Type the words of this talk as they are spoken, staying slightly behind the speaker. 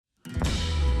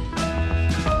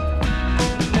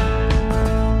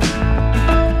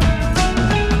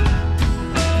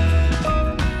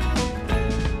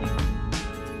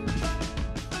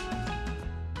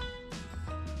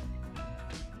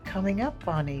Coming up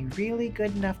on a Really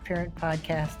Good Enough Parent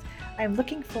podcast, I'm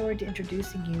looking forward to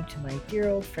introducing you to my dear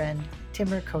old friend,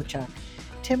 Timur Kocak.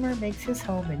 Timur makes his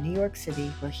home in New York City,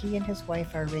 where he and his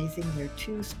wife are raising their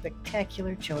two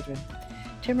spectacular children.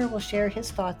 Timur will share his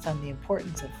thoughts on the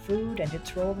importance of food and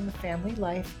its role in the family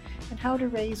life, and how to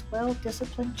raise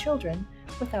well-disciplined children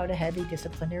without a heavy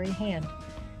disciplinary hand.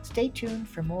 Stay tuned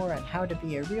for more on how to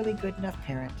be a really good enough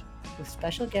parent with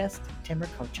special guest Timur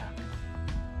Kocak.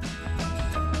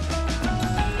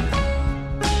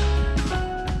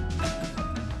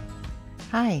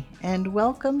 Hi, and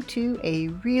welcome to a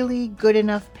Really Good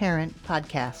Enough Parent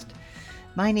podcast.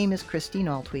 My name is Christine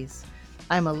Altwies.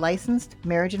 I'm a licensed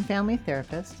marriage and family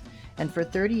therapist, and for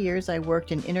 30 years I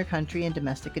worked in intercountry and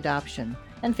domestic adoption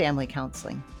and family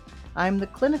counseling. I'm the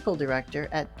clinical director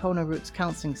at Pona Roots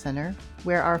Counseling Center,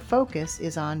 where our focus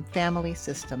is on family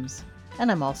systems, and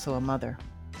I'm also a mother.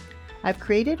 I've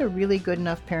created a Really Good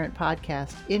Enough Parent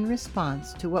podcast in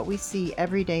response to what we see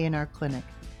every day in our clinic.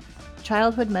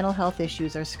 Childhood mental health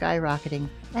issues are skyrocketing,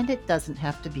 and it doesn't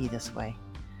have to be this way.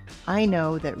 I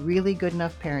know that really good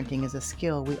enough parenting is a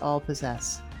skill we all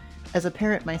possess. As a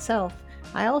parent myself,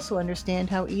 I also understand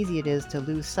how easy it is to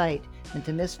lose sight and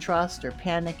to mistrust or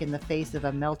panic in the face of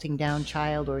a melting down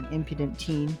child or an impudent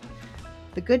teen.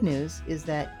 The good news is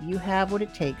that you have what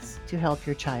it takes to help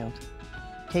your child.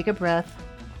 Take a breath,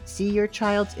 see your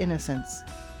child's innocence.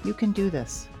 You can do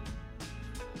this.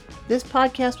 This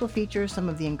podcast will feature some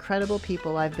of the incredible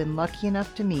people I've been lucky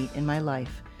enough to meet in my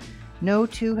life. No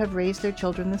two have raised their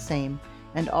children the same,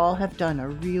 and all have done a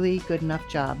really good enough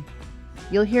job.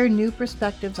 You'll hear new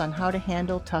perspectives on how to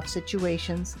handle tough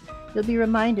situations. You'll be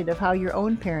reminded of how your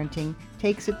own parenting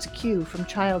takes its cue from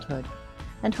childhood.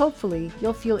 And hopefully,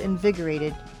 you'll feel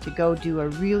invigorated to go do a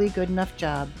really good enough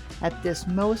job at this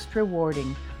most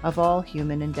rewarding of all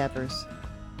human endeavors.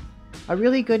 A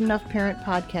Really Good Enough Parent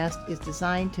podcast is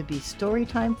designed to be story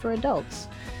time for adults.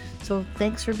 So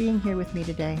thanks for being here with me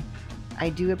today. I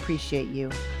do appreciate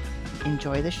you.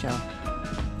 Enjoy the show.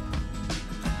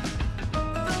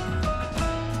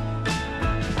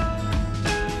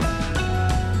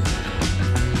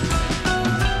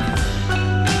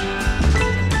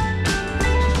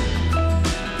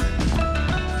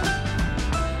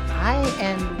 Hi,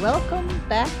 and welcome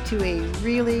back to a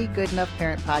Really Good Enough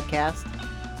Parent podcast.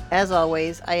 As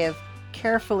always, I have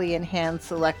carefully and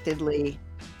hand-selectedly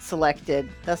selected,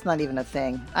 that's not even a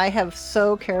thing. I have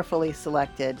so carefully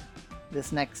selected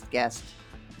this next guest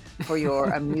for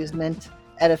your amusement,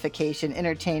 edification,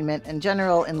 entertainment, and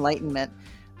general enlightenment.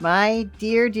 My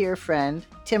dear, dear friend,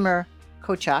 Timur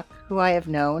Kocak, who I have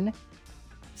known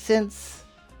since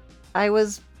I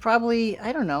was probably,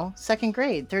 second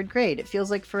grade, third grade. It feels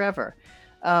like forever.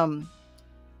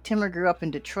 Timur grew up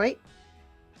in Detroit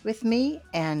with me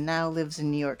and now lives in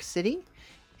New York City.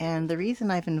 And the reason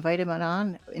I've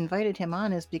invited him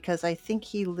on is because I think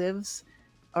he lives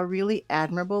a really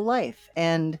admirable life.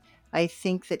 And I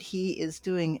think that he is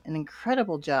doing an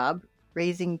incredible job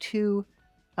raising two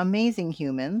amazing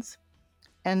humans.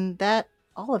 And that,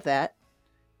 all of that,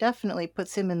 definitely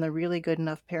puts him in the really good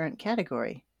enough parent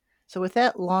category. So with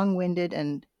that long-winded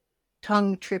and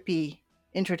tongue-trippy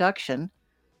introduction,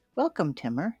 welcome,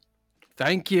 Timur.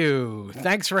 Thank you.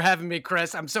 Thanks for having me,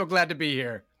 Chris. I'm so glad to be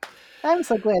here. I'm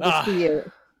so glad to see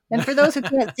you. And for those who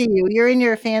can't see you, you're in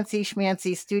your fancy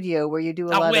schmancy studio where you do a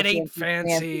lot of it ain't fancy.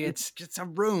 schmancy. It's just a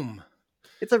room.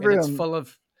 It's a And room.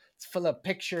 it's full of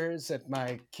pictures of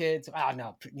my kids. Oh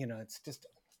no, it's just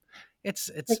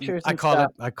Pictures I and call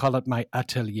stuff. it my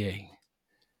atelier.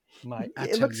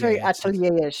 It looks very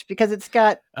atelier-ish because it's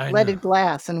got I know. leaded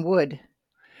glass and wood.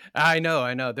 I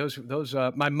know. Those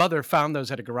my mother found those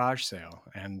at a garage sale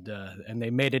and they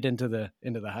made it into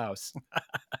the house.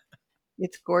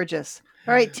 It's gorgeous.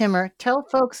 All right, Timur, tell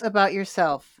folks about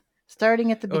yourself.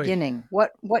 Starting at the Oy. beginning,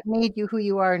 what made you who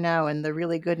you are now and the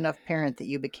really good enough parent that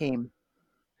you became?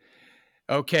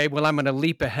 Okay, well I'm going to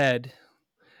leap ahead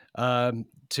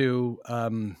to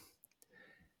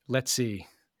let's see,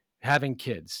 having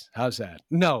kids. How's that?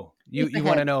 No, you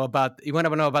want to know about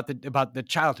the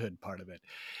childhood part of it.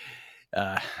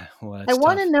 Well, I it's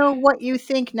want to tough. know what you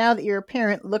think now that you're a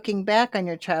parent looking back on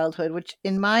your childhood, which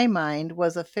in my mind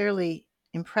was a fairly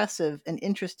impressive and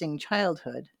interesting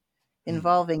childhood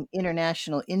involving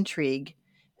international intrigue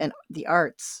and the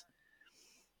arts.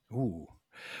 Ooh,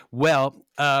 well,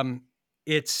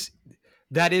 it's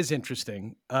that is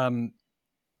interesting, and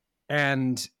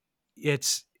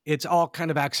it's all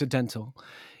kind of accidental.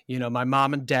 My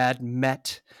mom and dad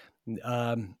met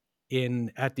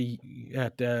in at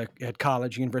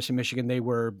college, University of Michigan. They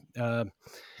were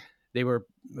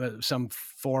some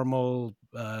formal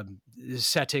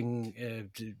setting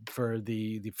for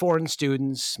the foreign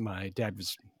students. My dad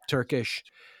was Turkish.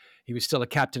 He was still a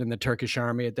captain in the Turkish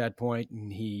army at that point,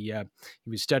 and he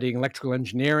was studying electrical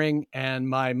engineering. And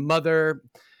my mother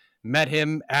met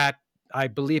him at, I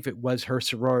believe it was her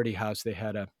sorority house. They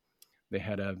had a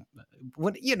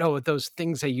what, those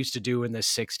things they used to do in the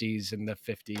 60s and the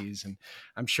 50s, and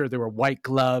I'm sure there were white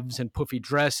gloves and puffy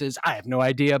dresses. I have no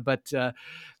idea, but Sounds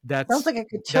that's like a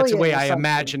that's the cotillion way or I something.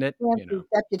 imagine it. Fancy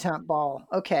debutante ball.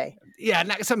 Okay. Yeah,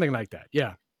 something like that.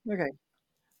 Yeah. Okay.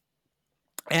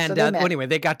 So And they well, met. anyway,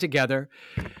 they got together.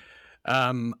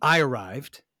 I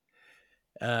arrived.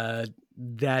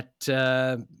 That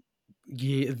then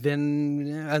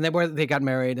and they got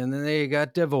married, and then they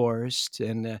got divorced.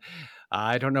 And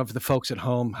I don't know if the folks at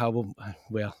home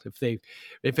well,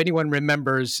 if anyone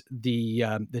remembers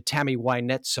the Tammy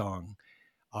Wynette song,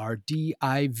 "Our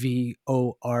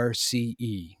Divorce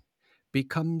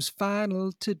becomes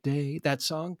final today." That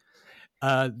song.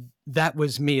 Uh, that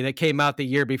was me. That came out the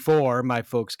year before my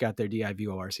folks got their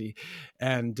divorce,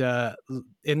 and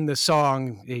in the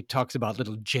song it talks about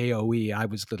little Joe. I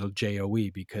was little Joe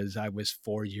because I was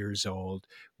 4 years old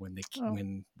Oh,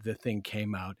 when the thing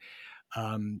came out.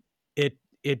 Um, it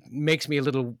makes me a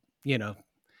little,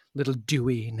 little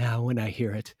dewy now when I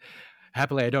hear it.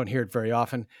 Happily, I don't hear it very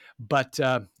often, but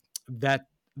that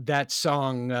that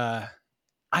song.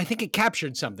 I think it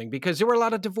captured something because there were a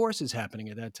lot of divorces happening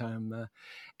at that time,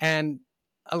 and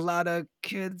a lot of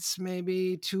kids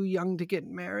maybe too young to get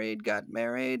married got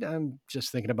married. I'm just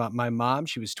thinking about my mom.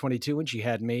 She was 22 when she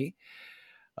had me,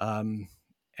 um,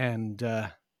 and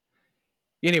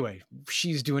anyway,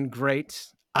 she's doing great.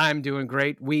 I'm doing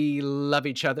great. We love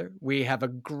each other. We have a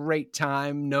great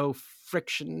time. No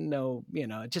friction. No,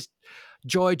 just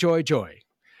joy, joy, joy.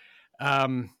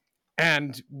 Um,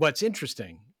 and what's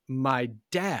interesting, my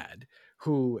dad,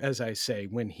 who, as I say,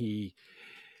 when he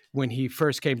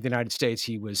first came to the United States,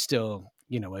 he was still,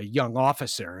 a young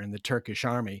officer in the Turkish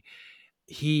army.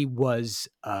 He was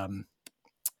a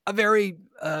very,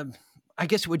 I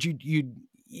guess, what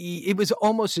it was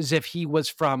almost as if he was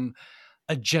from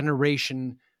a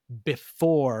generation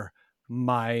before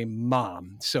my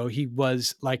mom. So he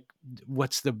was like,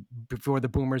 what's the before the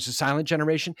boomers, the silent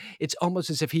generation? It's almost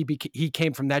as if he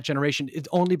came from that generation. It's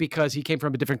only because he came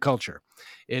from a different culture.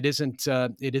 It isn't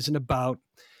about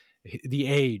the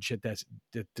age at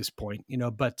this point,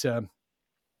 But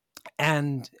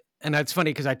and and that's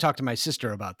funny because I talked to my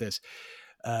sister about this.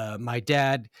 My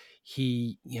dad,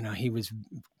 he was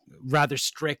rather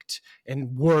strict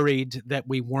and worried that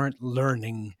we weren't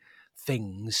learning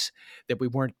things, that we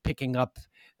weren't picking up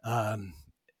um,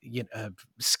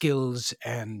 skills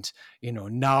and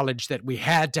knowledge that we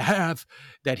had to have,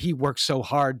 that he worked so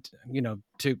hard,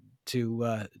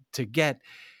 to get.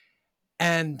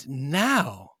 And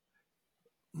now,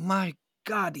 my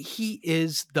God, he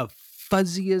is the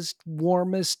fuzziest,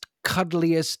 warmest,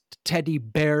 cuddliest teddy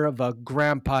bear of a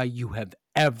grandpa you have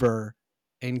ever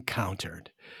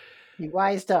encountered. he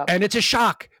wised up. And it's a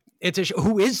shock.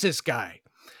 Who is this guy?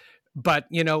 But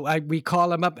we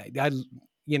call him up.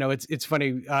 It's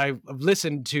funny. I've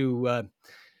listened to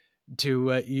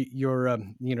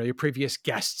your previous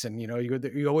guests, and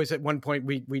you always at one point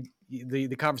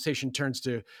the conversation turns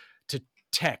to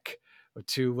tech,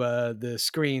 to the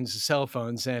screens, the cell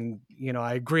phones, and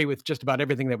I agree with just about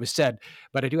everything that was said,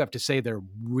 but I do have to say they're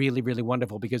really, really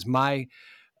wonderful because my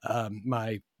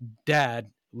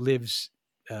dad lives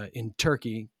in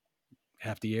Turkey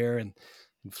half the year, and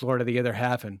in Florida the other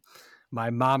half, and my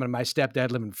mom and my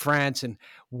stepdad live in France, and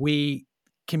we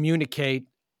communicate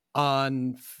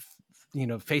on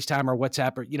FaceTime or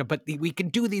WhatsApp, or but we can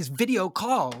do these video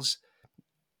calls,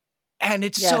 and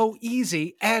it's Yes. so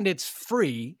easy and it's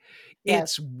free. Yes.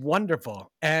 It's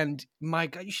wonderful. And my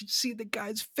God, you should see the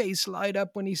guy's face light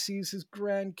up when he sees his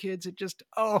grandkids. It just,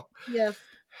 oh, Yes.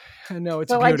 I know,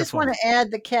 it's So I just beautiful. want to add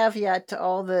the caveat to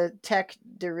all the tech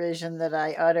derision that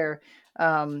I utter.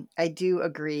 I do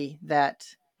agree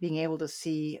that being able to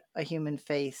see a human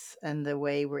face and the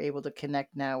way we're able to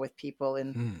connect now with people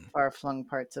in Mm. far flung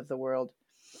parts of the world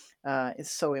is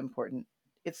so important.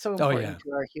 It's so Oh, important yeah.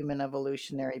 to our human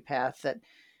evolutionary path that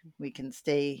we can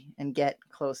stay and get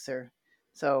closer.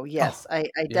 So, Oh, yes, I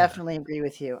yeah. definitely agree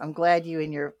with you. I'm glad you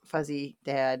and your fuzzy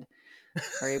dad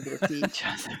are able to see each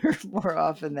other more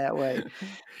often that way.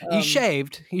 He Um,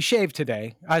 shaved. He shaved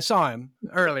today. I saw him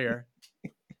earlier.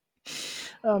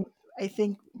 um, I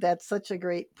think that's such a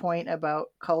great point about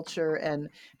culture and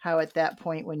how, at that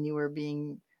point, when you were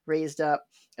being raised up,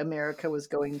 America was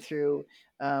going through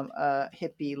a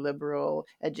hippie liberal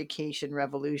education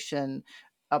revolution.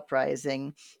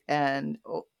 uprising, and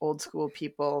old school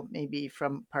people, maybe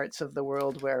from parts of the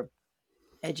world where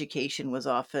education was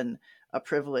often a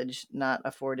privilege not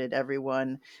afforded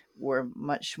everyone, were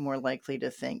much more likely to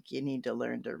think you need to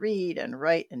learn to read and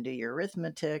write and do your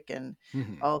arithmetic, and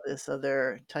Mhm. all this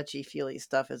other touchy feely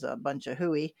stuff is a bunch of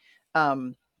hooey.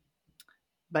 Um,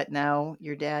 but now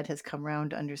your dad has come around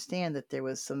to understand that there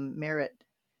was some merit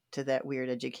to that weird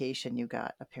education you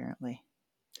got, apparently.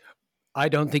 I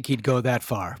don't think he'd go that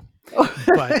far.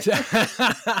 But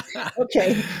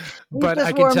Okay. He's but just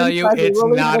I can warm tell and you fuzzy. it's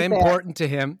We'll leave it not at that. important to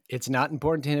him. It's not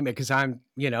important to him because I'm,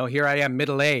 here I am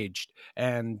middle-aged,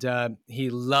 and he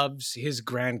loves his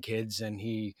grandkids, and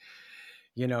he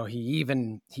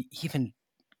even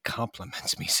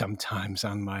compliments me sometimes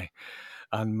on my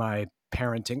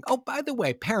parenting. Oh, by the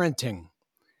way, parenting.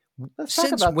 Let's talk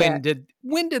Since about that.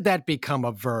 when did that become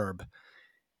a verb?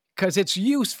 Because it's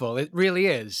useful. It really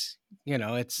is.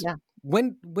 It's Yeah.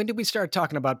 when did we start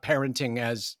talking about parenting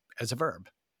as a verb?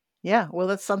 Yeah, well,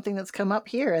 that's something that's come up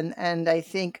here, and I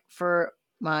think for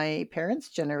my parents'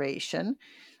 generation,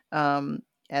 um,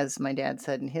 as my dad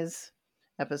said in his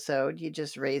episode, you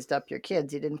just raised up your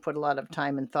kids. You didn't put a lot of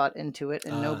time and thought into it,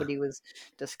 and Uh, nobody was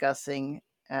discussing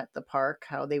at the park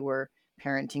how they were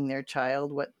parenting their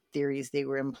child, what theories they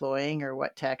were employing, or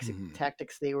what mhm.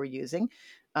 tactics they were using.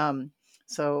 Um,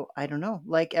 so I don't know.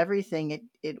 Like everything,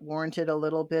 it warranted a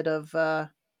little bit of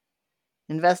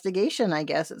investigation, I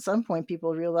guess. At some point,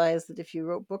 people realized that if you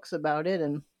wrote books about it,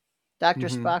 and Dr.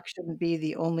 Mhm. Spock shouldn't be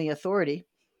the only authority.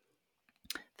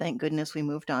 Thank goodness we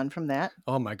moved on from that.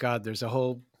 Oh my God, there's a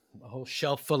whole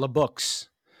shelf full of books.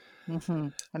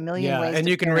 A million Yeah, ways and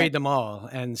to you can parent. read them all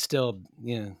and still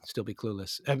be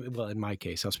clueless. Well, in my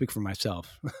case, I'll speak for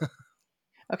myself.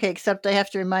 Okay, except I have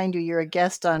to remind you, you're a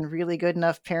guest on Really Good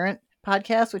Enough Parent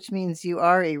podcast, which means you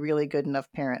are a really good enough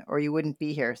parent, or you wouldn't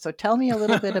be here. So tell me a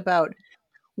little bit about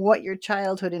what your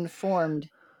childhood informed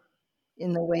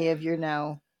in the way of your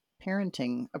now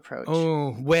parenting approach.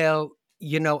 Oh, well,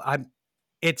 I'm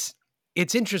it's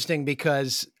it's interesting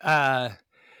because the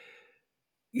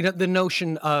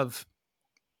notion of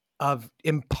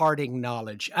imparting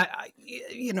knowledge.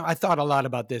 I thought a lot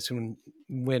about this when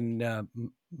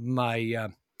my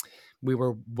we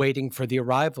were waiting for the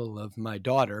arrival of my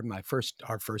daughter,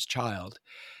 our first child.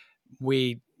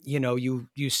 You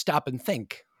stop and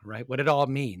think, right, what it all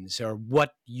means, or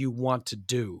what you want to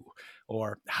do,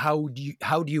 or how do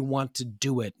you want to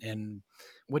do it, and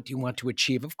what do you want to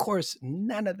achieve. Of course,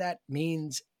 none of that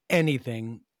means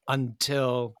anything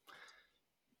until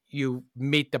you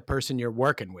meet the person you're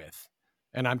working with,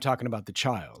 and I'm talking about the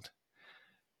child.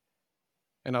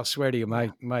 And I'll swear to you,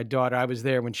 Yeah. my daughter, I was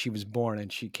there when she was born,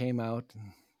 and she came out,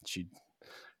 and she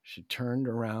turned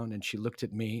around and she looked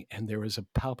at me, and there was a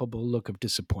palpable look of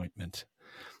disappointment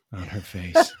on her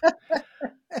face.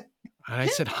 And I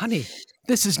said, "Honey,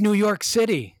 this is New York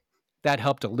City." That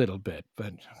helped a little bit,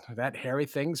 but that hairy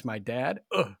thing's my dad.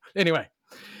 Ugh. Anyway,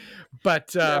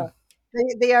 but Yeah.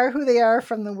 They are who they are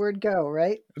from the word go,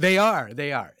 right? they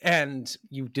are, and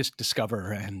you just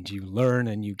discover and you learn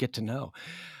and you get to know.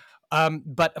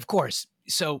 But of course,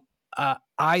 so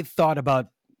I thought about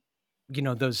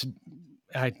those.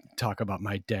 I talk about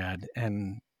my dad,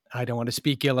 and I don't want to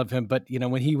speak ill of him, but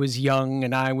when he was young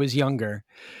and I was younger,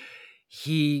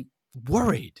 he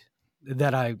worried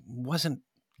that I wasn't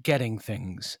getting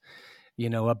things,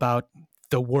 about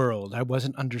the world. I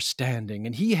wasn't understanding.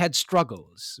 And he had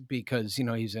struggles because,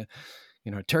 he's a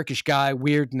Turkish guy,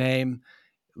 weird name,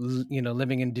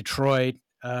 living in Detroit,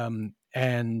 and,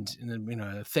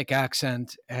 a thick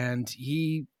accent. And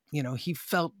he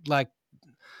felt like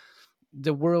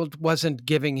the world wasn't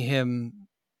giving him,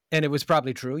 and it was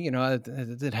probably true,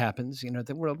 it happens,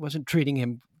 the world wasn't treating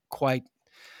him quite,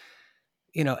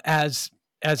 as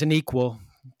an equal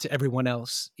to everyone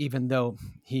else, even though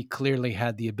he clearly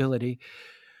had the ability.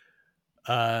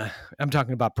 Uh, I'm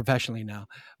talking about professionally now,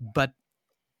 but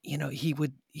he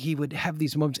would have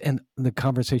these moments, and the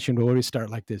conversation would always start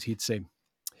like this. He'd say,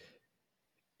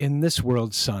 "In this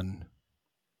world, son,"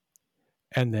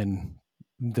 and then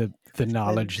the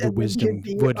knowledge, the And then you'd wisdom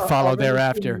be would follow already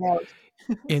thereafter. tuning out.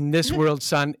 In this world,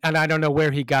 son, and I don't know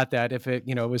where he got that. If it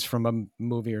was from a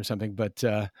movie or something, but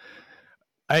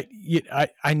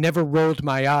I never rolled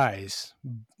my eyes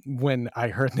when I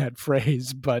heard that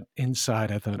phrase, but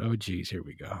inside I thought, "Oh, geez, here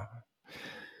we go."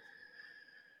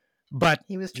 But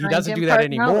He was he trying to doesn't do that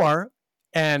impart knowledge, anymore,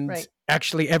 and right?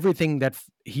 actually, everything that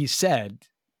he said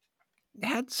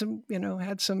had some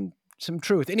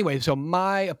truth. Anyway, so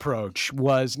my approach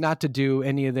was not to do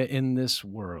any of the in this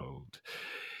world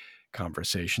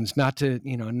conversations, not to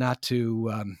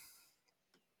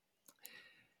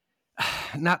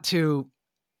not to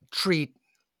treat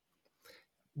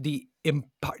the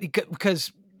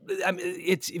because I mean,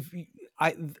 it's if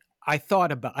I I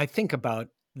think about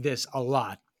this a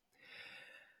lot.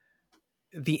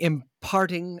 The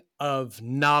imparting of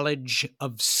knowledge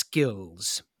of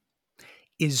skills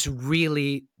is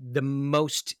really the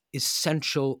most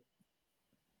essential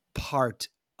part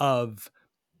of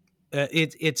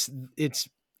it.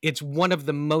 It's one of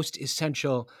the most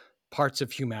essential parts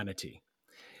of humanity,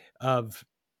 of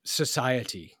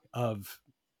society, of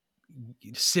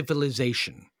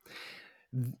civilization.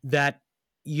 That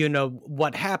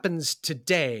what happens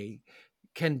today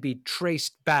can be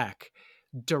traced back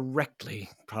directly,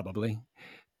 probably,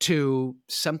 to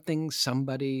something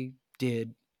somebody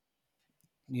did,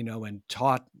 and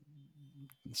taught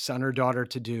son or daughter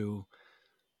to do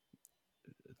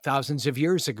thousands of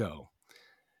years ago.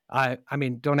 I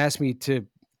mean, don't ask me to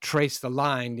trace the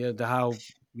line, to how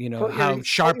how Put your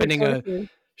sources.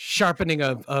 sharpening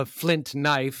a flint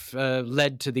knife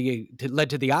led to the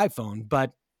iPhone,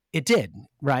 but it did,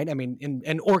 right? I mean, in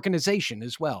an organization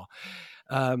as well.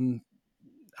 Um,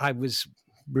 I was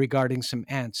regarding some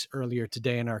ants earlier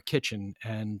today in our kitchen,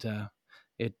 and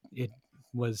it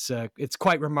was it's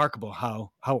quite remarkable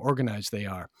how organized they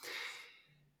are.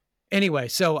 Anyway,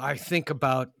 so I think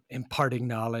about imparting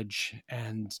knowledge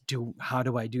and how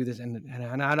do I do this,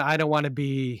 and I don't want to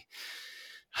be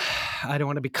I don't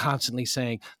want to be constantly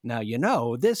saying,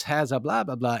 now, this has a blah,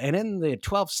 blah, blah. And in the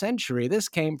 12th century, this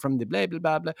came from the blah, blah,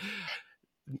 blah, blah.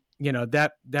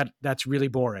 That's really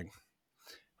boring.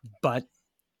 But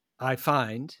I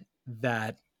find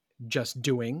that just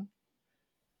doing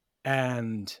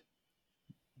and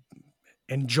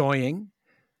enjoying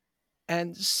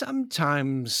and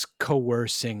sometimes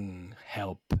coercing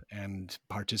help and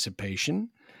participation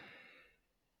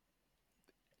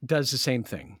does the same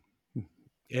thing.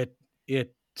 It,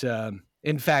 it,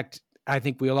 in fact, I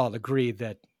think we'll all agree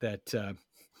that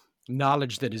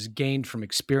knowledge that is gained from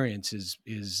experience is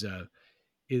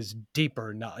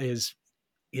deeper,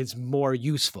 is more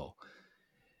useful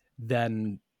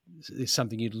than is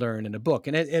something you'd learn in a book.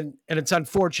 And it's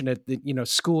unfortunate that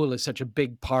school is such a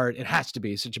big part. It has to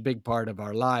be such a big part of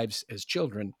our lives as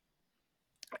children,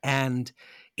 and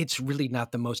it's really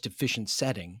not the most efficient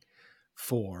setting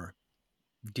for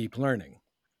deep learning.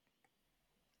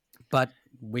 But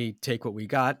we take what we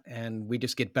got, and we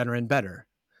just get better and better.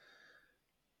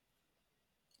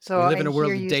 So We live I in a hear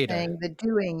world of you data. saying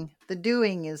the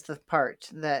doing is the part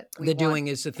that we The want doing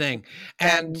is the thing. to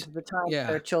And spend the time with yeah,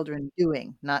 our children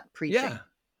doing, not yeah, preaching.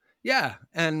 yeah.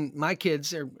 And my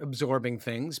kids are absorbing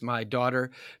things. My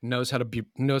daughter knows how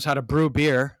to brew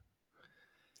beer.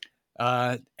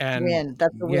 And Win.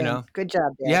 That's a win. Good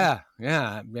job, Dad. yeah,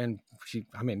 yeah. And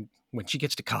I mean, when she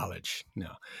gets to college,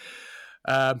 no.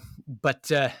 Uh,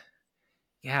 but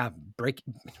yeah,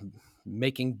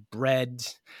 making bread,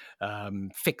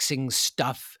 fixing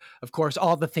stuff. Of course,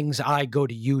 all the things I go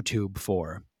to YouTube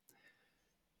for.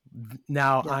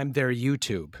 Now Yeah. I'm their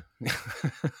YouTube.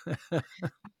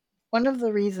 One of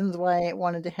the reasons why I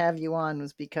wanted to have you on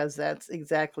was because that's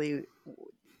exactly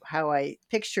how I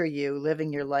picture you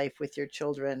living your life with your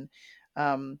children,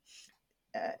 um,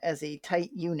 as a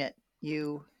tight unit.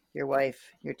 You, your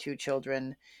wife, your two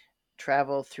children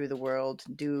travel through the world,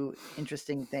 do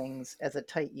interesting things as a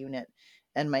tight unit.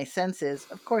 And my sense is,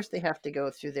 of course, they have to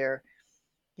go through their,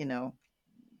 you know,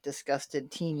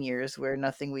 disgusted teen years where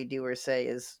nothing we do or say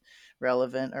is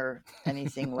relevant or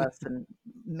anything less than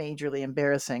majorly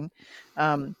embarrassing.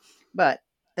 Um, but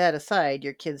that aside,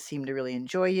 your kids seem to really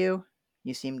enjoy you.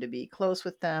 You seem to be close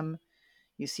with them.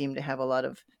 You seem to have a lot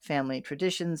of family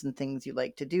traditions and things you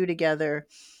like to do together.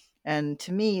 And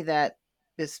to me, that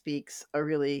bespeaks a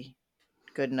really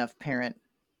good enough parent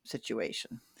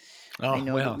situation. I Oh,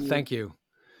 know that well, you, thank you.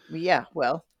 yeah,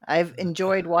 well, I've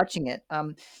enjoyed watching it.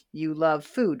 You love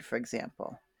food, for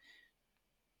example.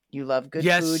 You love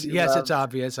good food. Yes, You yes, it's love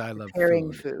obvious I love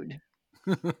preparing food.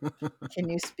 food. Can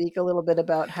you speak a little bit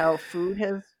about how food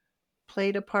has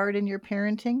played a part in your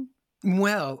parenting?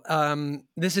 Well,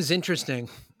 this is interesting.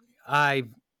 I've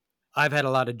I've had a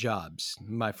lot of jobs.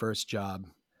 My first job,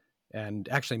 and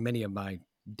actually many of my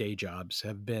day jobs,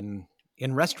 have been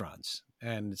in restaurants.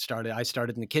 And I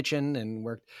started in the kitchen and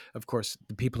worked. Of course,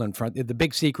 the people in front. The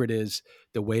big secret is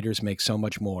the waiters make so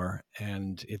much more,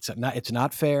 and it's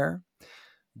not fair,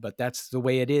 but that's the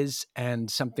way it is.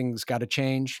 And something's got to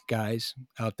change, guys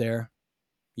out there,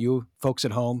 you folks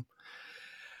at home.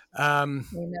 Um,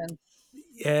 Amen.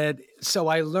 and so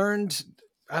I learned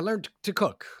to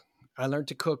cook. I learned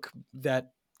to cook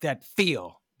that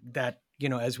feel that,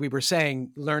 as we were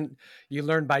saying, you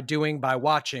learn by doing, by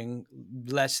watching,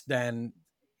 less than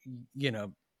you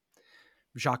know,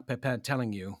 Jacques Pepin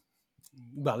telling you.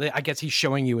 Well, I guess he's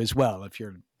showing you as well if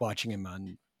you're watching him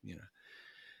on,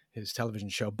 his television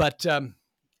show. But uh,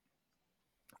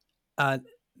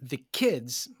 the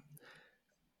kids,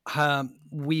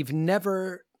 we've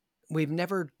never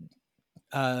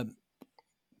uh,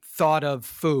 thought of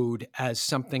food as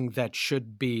something that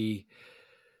should be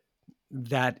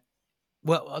that.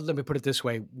 Well, let me put it this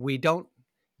way: we don't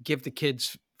give the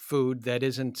kids food that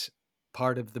isn't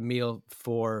part of the meal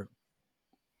for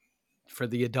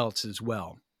the adults as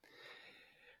well.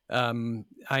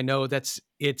 I know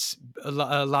it's a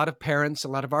lot of parents, a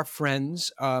lot of our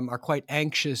friends are quite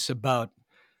anxious about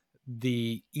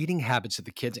the eating habits of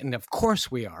the kids, and of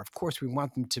course we are. Of course, we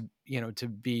want them to to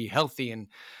be healthy and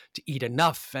to eat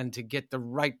enough and to get the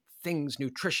right things,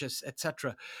 nutritious,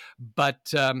 etc.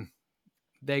 But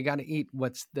they got to eat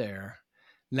what's there.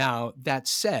 Now that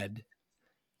said,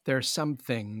 there are some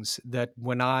things that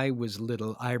when I was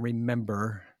little, I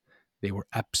remember they were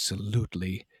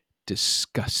absolutely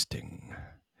disgusting.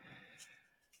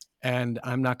 And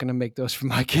I'm not going to make those for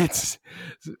my kids,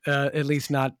 at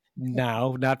least not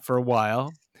now, not for a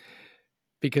while,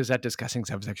 because that disgusting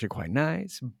stuff is actually quite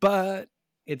nice. But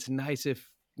it's nice if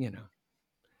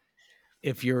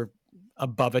you're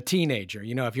above a teenager,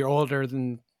 if you're older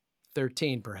than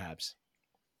 13, perhaps.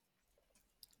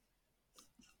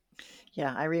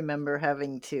 Yeah, I remember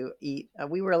having to eat.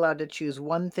 We were allowed to choose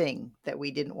one thing that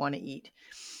we didn't want to eat,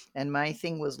 and my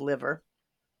thing was liver.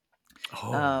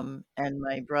 Oh. And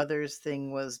my brother's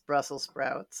thing was Brussels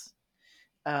sprouts.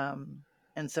 Um,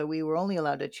 and so we were only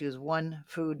allowed to choose one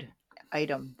food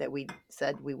item that we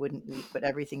said we wouldn't eat, but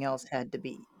everything else had to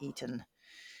be eaten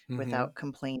Mm-hmm. without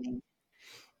complaining.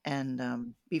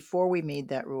 And before we made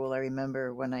that rule, I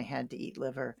remember when I had to eat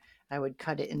liver, I would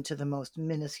cut it into the most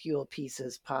minuscule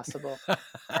pieces possible.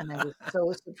 And I was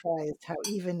so surprised how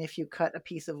even if you cut a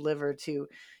piece of liver to,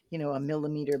 a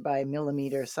millimeter by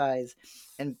millimeter size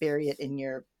and bury it in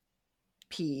your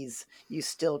peas, you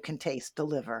still can taste the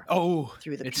liver Oh,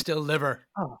 through the it's peas. still liver.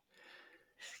 Oh,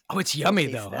 Oh, it's still yummy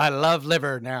taste though. that I love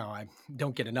liver now. I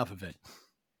don't get enough of it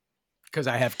because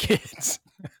I have kids.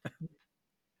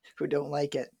 who don't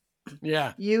like it.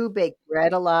 Yeah, You bake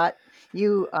bread a lot.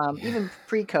 You, even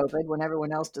pre-COVID, when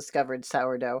everyone else discovered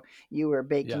sourdough, you were yeah.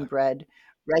 baking bread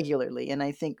regularly. And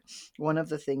I think one of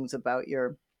the things about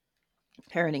your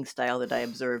parenting style that I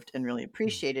observed and really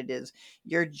appreciated is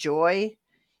your joy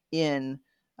in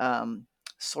um,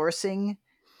 sourcing,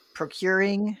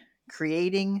 procuring,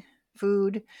 creating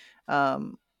food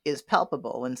is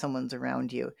palpable when someone's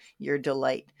around you. Your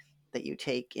delight that you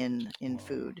take in Oh.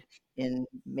 food, in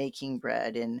making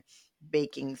bread, in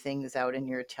baking things out in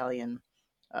your Italian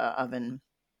oven,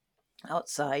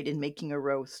 outside, in making a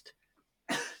roast.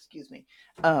 Excuse me.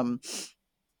 Um,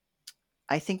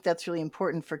 I think that's really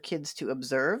important for kids to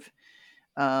observe,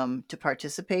 to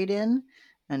participate in,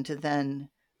 and to then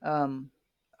um,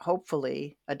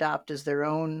 hopefully adopt as their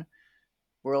own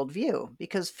worldview,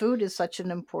 because food is such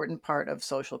an important part of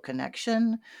social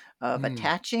connection, of Mm.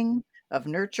 attaching, of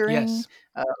nurturing, Yes.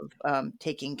 of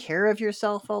taking care of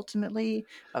yourself ultimately,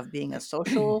 of being a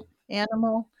social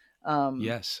animal. Um,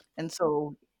 Yes. and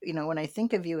so, when I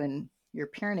think of you and your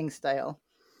parenting style,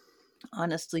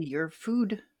 honestly, your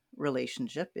food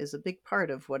relationship is a big part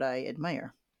of what I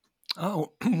admire.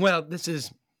 Oh, well,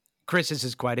 Chris, this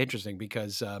is quite interesting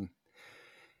because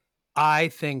I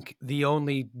think the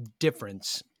only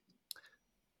difference,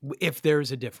 if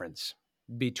there's a difference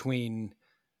between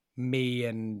me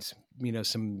and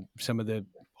some of the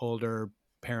older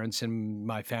parents in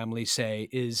my family say,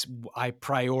 is I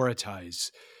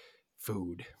prioritize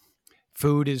food.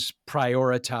 Food is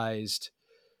prioritized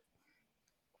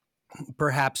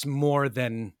perhaps more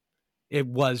than it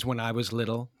was when I was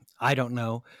little. I don't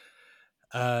know.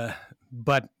 Uh,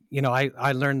 but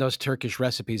I learned those Turkish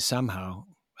recipes somehow,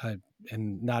 uh,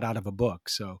 and not out of a book.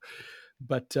 So,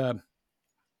 but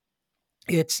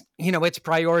it's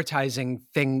prioritizing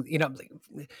thing.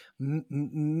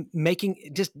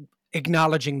 Making, just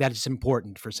acknowledging that it's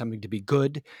important for something to be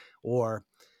good, or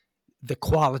the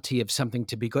quality of something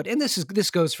to be good. And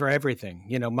this goes for everything.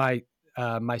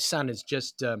 My son is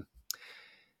just.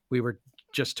 We were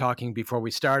just talking before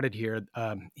we started here.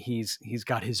 He's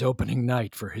got his opening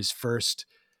night for his first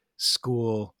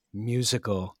school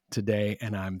musical today,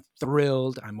 and I'm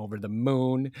thrilled. I'm over the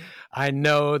moon. I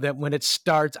know that when it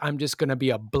starts, I'm just going to be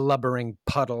a blubbering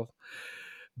puddle.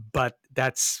 But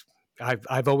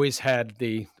I've always had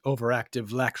the overactive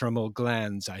lacrimal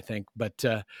glands, I think. But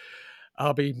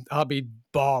I'll be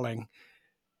bawling.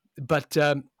 But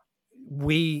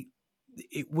we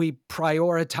we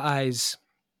prioritize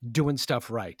doing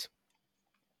stuff right.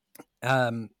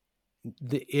 um,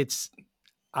 it's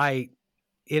I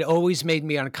it always made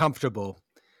me uncomfortable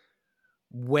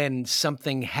when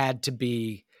something had to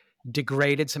be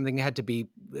degraded, something had to be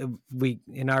we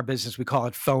in our business we call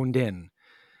it phoned in.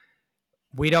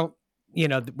 We don't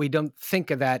we don't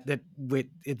think of that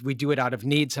we do it out of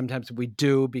need. Sometimes we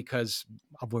do because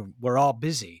we're all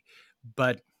busy,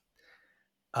 but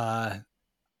uh,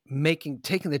 making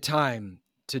taking the time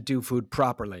to do food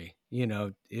properly.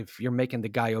 If you're making the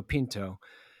gallo pinto,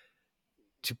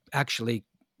 to actually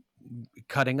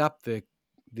cutting up the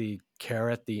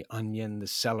carrot, the onion, the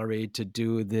celery to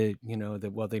do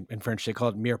in French they call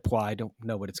it mirepoix. I don't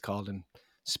know what it's called in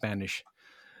Spanish.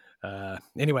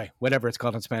 Anyway, whatever it's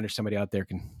called in Spanish, somebody out there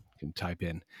can type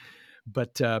in.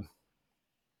 But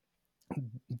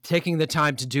taking the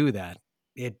time to do that,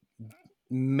 it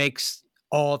makes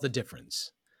all the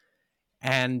difference.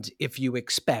 And if you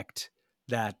expect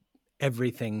that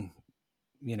everything,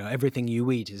 everything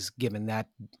you eat is given that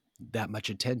much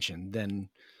attention, then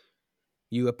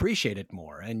you appreciate it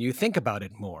more and you think about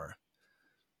it more.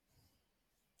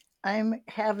 I'm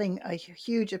having a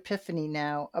huge epiphany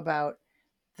now about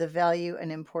the value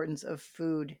and importance of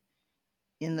food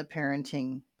in the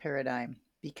parenting paradigm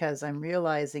because I'm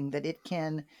realizing that it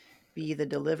can be the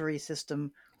delivery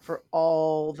system for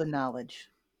all the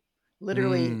knowledge.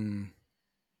 Literally, Mm.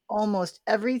 almost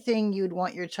everything you'd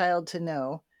want your child to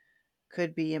know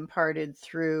could be imparted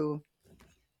through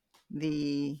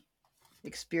the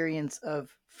experience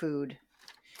of food,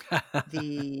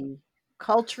 the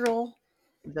cultural,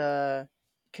 the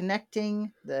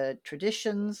connecting, the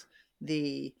traditions,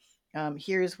 the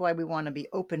here's why we want to be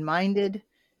open minded,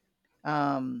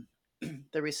 um,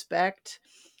 the respect,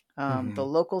 the Mm-hmm.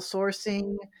 local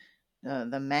sourcing,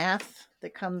 the math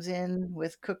that comes in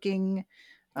with cooking,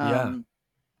 Yeah, um,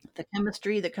 the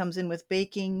chemistry that comes in with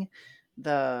baking,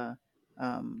 the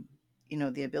um,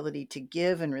 the ability to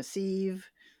give and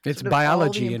receive, it's sort of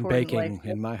all the biology in important life baking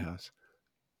in my house.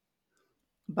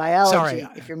 Sorry.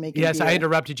 biology if you're making Yes, I beer.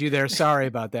 interrupted you there. Sorry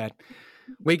about that.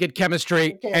 We get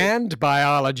chemistry Okay. and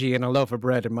biology in a loaf of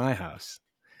bread in my house.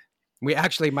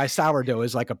 My sourdough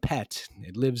is like a pet.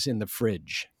 It lives in the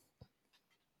fridge.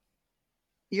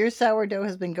 Your sourdough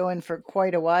has been going for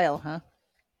quite a while, huh?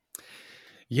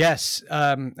 Yes,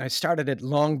 I started it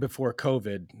long before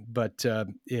COVID, but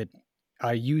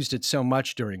I used it so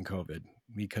much during COVID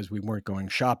because we weren't going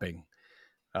shopping.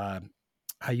 Uh,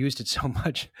 I used it so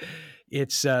much.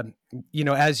 It's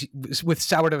as with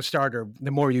sourdough starter,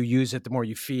 the more you use it, the more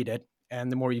you feed it,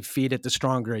 and the more you feed it, the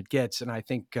stronger it gets. And I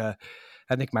think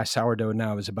my sourdough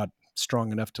now is about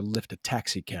strong enough to lift a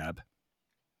taxi cab.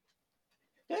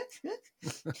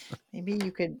 Maybe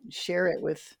you could share it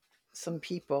with some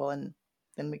people and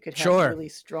then we could have Sure, really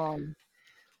strong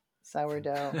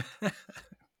sourdough.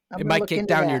 I'm it going to might look kick into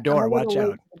down your that. I'm a door. Watch little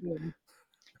late out. to the game.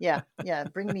 Yeah, yeah.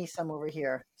 Bring me some over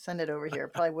here. Send it over here.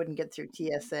 Probably wouldn't get through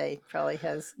TSA. Probably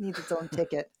needs its own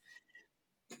ticket.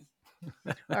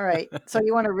 All right. So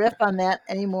you want to riff on that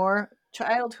anymore?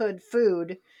 Childhood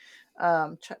food,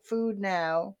 food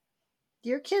now. Do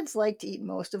your kids like to eat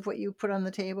most of what you put on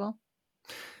the table?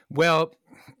 Well,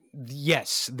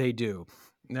 yes, they do.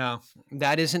 Now,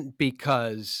 that isn't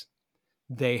because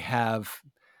they have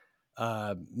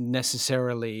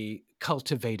necessarily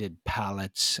cultivated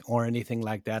palates or anything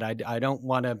like that. I don't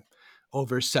want to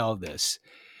oversell this.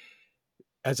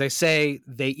 As I say,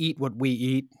 they eat what we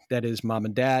eat. That is, mom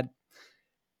and dad.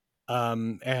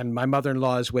 And my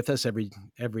mother-in-law is with us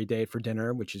every day for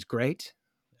dinner, which is great.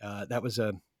 That was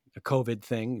a COVID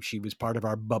thing. She was part of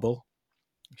our bubble.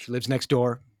 She lives next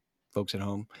door. Folks at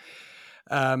home.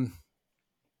 Um,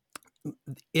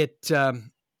 it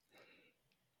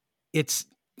it's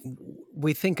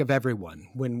we think of everyone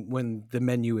when the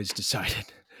menu is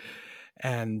decided,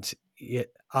 and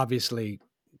it obviously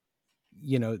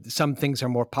some things are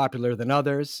more popular than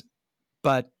others,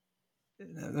 but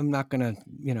I'm not gonna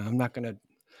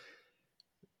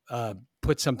uh,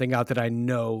 put something out that I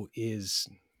know is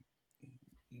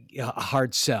a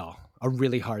hard sell, a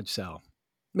really hard sell.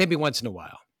 Maybe once in a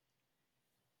while.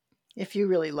 If you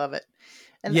really love it.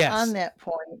 And on Yes. that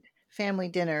point, family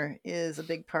dinner is a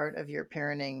big part of your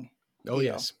parenting Oh deal.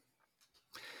 yes.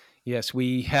 Yes,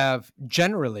 we have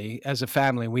generally as a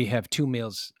family we have 2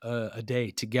 meals a day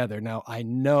together. Now I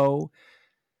know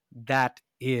that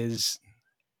is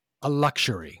a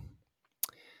luxury.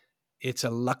 It's a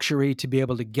luxury to be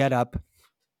able to get up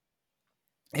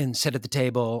and sit at the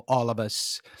table, all of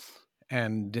us,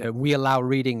 and we allow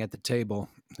reading at the table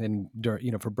and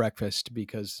for breakfast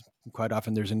because quite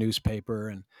often there's a newspaper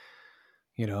and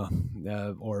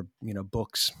or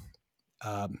books,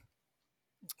 um,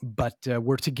 but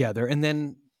we're together, and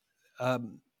then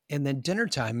and then dinner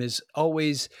time is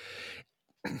always.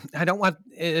 I don't want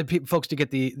folks to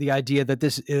get the idea that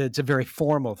this it's a very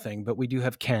formal thing, but we do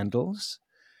have candles,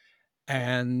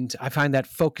 and I find that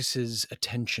focuses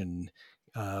attention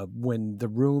when the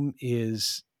room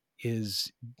is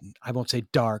I won't say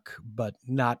dark, but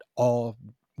not all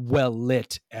well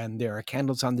lit, and there are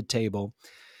candles on the table.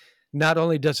 Not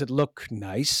only does it look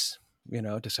nice,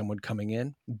 to someone coming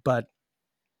in, but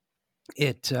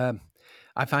it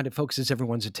I find it focuses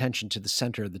everyone's attention to the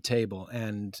center of the table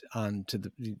and on to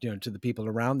the to the people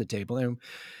around the table, and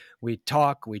we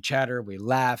talk, we chatter, we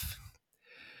laugh.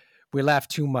 We laugh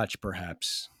too much,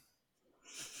 perhaps.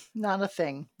 Not a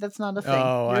thing. That's not a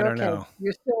thing. Oh, I You're don't okay. know.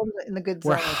 You're still in the good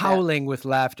We're zone with that. howling with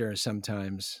laughter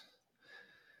sometimes.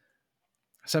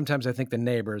 Sometimes I think the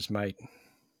neighbors might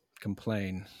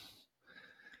complain.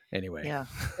 Anyway. Yeah,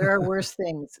 there are worse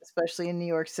things, especially in New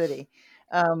York City.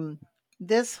 Um,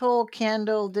 this whole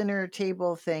candle dinner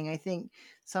table thing, I think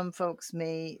some folks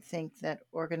may think that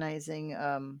organizing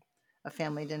a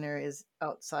family dinner is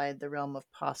outside the realm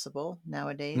of possible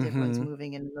nowadays. Everyone's Mm-hmm.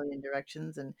 moving in a million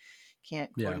directions and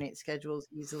can't Yeah. coordinate schedules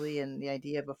easily, and the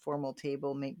idea of a formal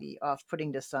table may be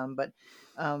off-putting to some. But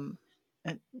um,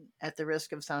 at, at the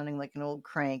risk of sounding like an old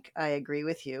crank, I agree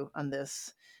with you on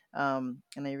this, and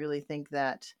I really think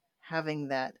that having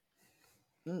that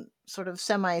sort of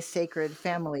semi sacred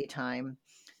family time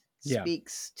Yeah.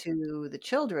 speaks to the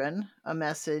children a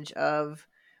message of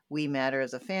we matter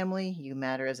as a family, you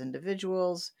matter as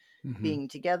individuals, Mm-hmm. being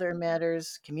together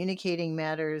matters, communicating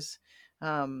matters.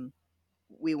 Um,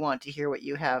 we want to hear what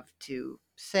you have to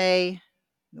say,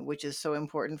 which is so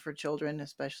important for children,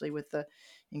 especially with the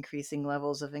increasing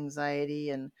levels of anxiety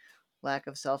and lack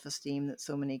of self esteem that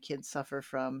so many kids suffer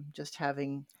from. Just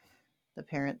having the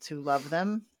parents who love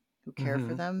them, who care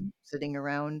for Mm-hmm. them, sitting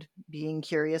around being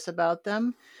curious about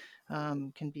them,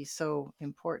 can be so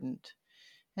important.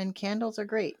 And candles are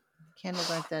great.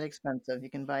 Candles aren't that expensive. You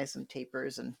can buy some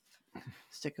tapers and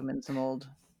stick them in some old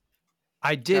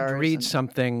I did jars. read And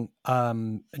something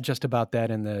just about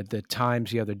that in the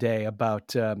Times the other day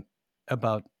about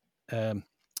um,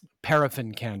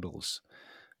 paraffin candles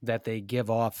that they give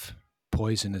off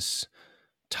poisonous,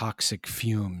 toxic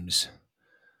fumes.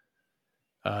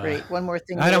 Uh, great. One more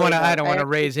thing I to don't worry want to. I about. don't I want to actually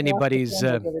raise blew off the anybody's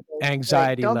candle the other day. Right.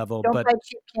 anxiety Don't level, don't but buy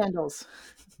cheap candles.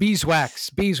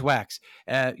 beeswax.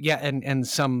 Yeah, and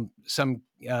some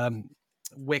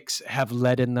wicks have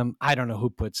lead in them. I don't know who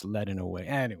puts lead in a wick.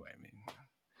 Anyway, I mean,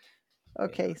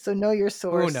 Okay, so know your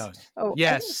who source. knows? Oh,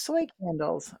 I think Yes, soy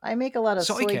candles. I make a lot of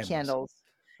soy soy candles. candles.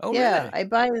 Oh, Yeah, really? I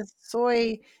buy this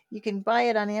soy. You can buy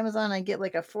it on Amazon. I get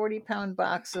like a 40-pound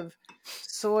box of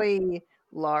soy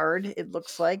lard. It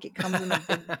looks like it comes in a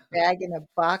big bag in a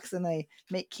box, and I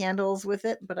make candles with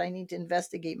it. But I need to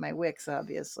investigate my wicks,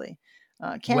 obviously.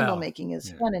 Candle Well, making is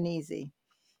yeah. fun and easy.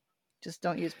 Just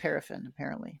don't use paraffin,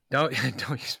 apparently. Don't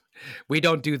don't. We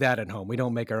don't do that at home. We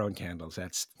don't make our own candles.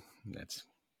 That's.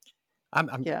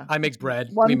 Yeah, I it's make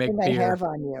bread. We one thing make I beer. have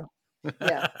on you.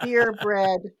 Yeah, beer,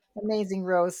 bread, amazing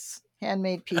roasts,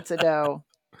 handmade pizza dough,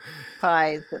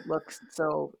 pies that look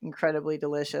so incredibly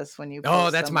delicious when you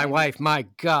Oh, post that's them. my I make wife. My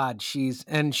God, she's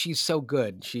so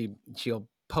good. She'll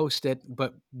post it,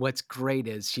 but what's great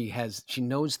is she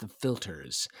knows the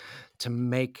filters to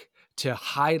make to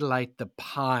highlight the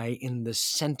pie in the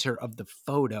center of the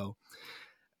photo.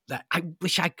 That I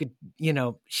wish I could,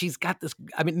 she's got this.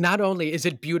 I mean, not only is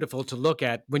it beautiful to look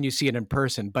at when you see it in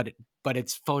person, but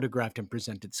it's photographed and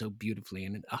presented so beautifully.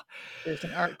 And there's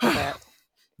an art to that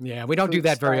yeah, we don't do food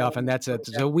that very often. styling and That's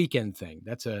it's a photography. weekend thing.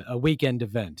 That's a weekend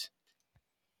event.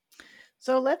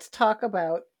 So let's talk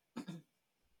about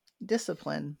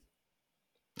discipline.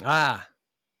 Ah,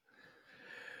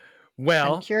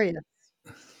 I'm well, curious.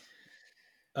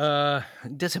 uh,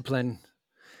 discipline.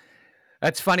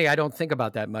 That's funny. I don't think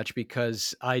about that much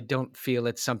because I don't feel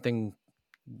it's something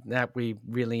that we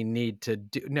really need to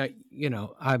do. No,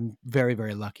 I'm very,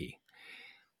 very lucky.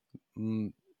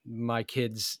 My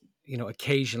kids,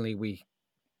 occasionally we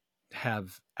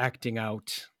have acting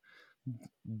out,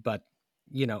 but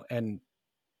you know,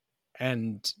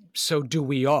 and so do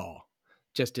we all.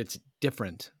 Just it's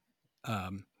different.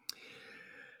 Um,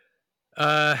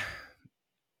 uh,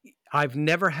 I've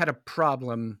never had a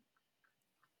problem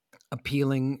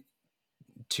appealing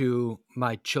to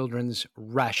my children's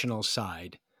rational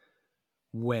side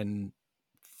when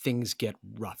things get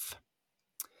rough.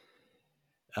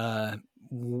 Uh,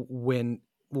 when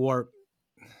or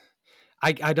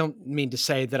I don't mean to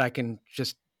say that I can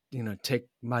just take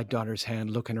my daughter's hand,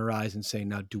 look in her eyes, and say,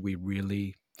 "Now, do we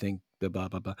really think the blah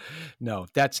blah blah?" No,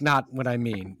 that's not what I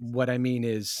mean. What I mean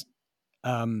is,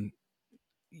 um,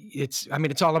 I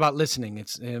mean, it's all about listening.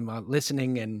 It's about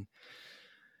listening and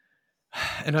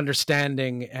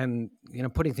understanding, and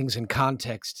putting things in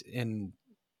context. And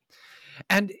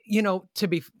to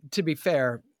be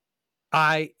fair,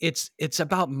 it's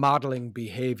about modeling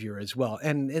behavior as well.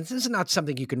 And this is not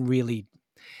something you can really,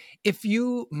 if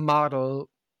you model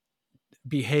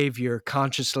behavior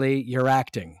consciously, you're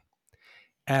acting.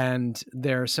 And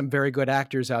there are some very good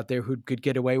actors out there who could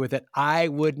get away with it. I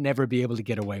would never be able to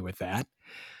get away with that.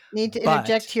 Need to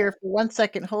interject But here for 1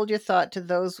 second. Hold your thought to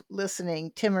those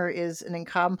listening. Timur is an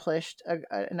accomplished,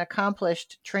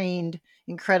 trained,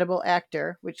 incredible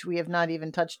actor, which we have not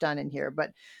even touched on in here.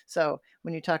 But so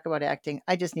when you talk about acting,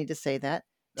 I just need to say that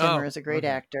Timur oh, is a great okay.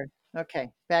 actor.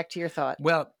 Okay, back to your thought.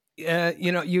 Well,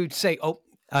 you'd say,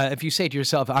 if you say to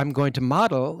yourself, I'm going to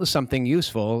model something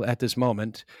useful at this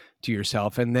moment to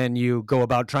yourself, and then you go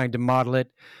about trying to model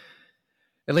it,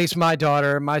 at least my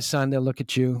daughter, my son, they'll look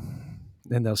at you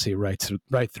and they'll see right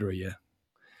through you.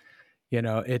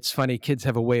 It's funny. Kids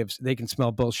have a way of, they can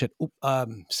smell bullshit. Oop,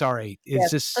 sorry. Is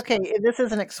Yes. this, Okay. This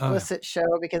is an uh, explicit show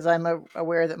because I'm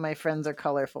aware that my friends are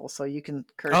colorful, so you can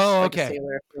curse oh, like a okay.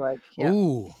 sailor if you like. Yeah.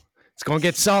 Ooh, it's going to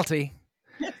get salty.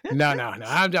 No, no, no.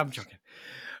 I'm joking.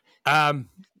 Um,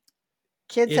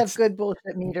 Kids have it's, good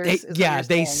bullshit meters, is what yeah, you're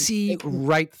they saying. see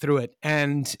right through it.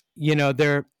 And,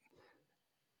 they're,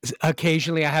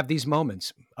 occasionally I have these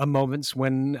moments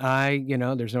when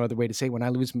there's no other way to say it, when I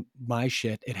lose my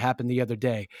shit. It happened the other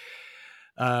day.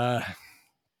 Uh,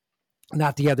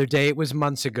 Not the other day. It was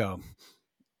months ago.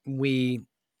 We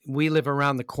we live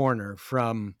around the corner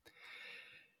from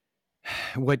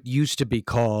what used to be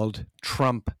called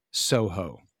Trump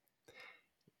Soho.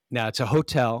 Now it's a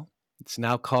hotel. It's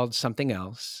now called something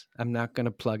else. I'm not going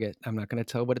to plug it. I'm not going to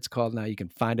tell what it's called now. You can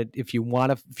find it if you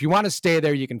want to. If you want to stay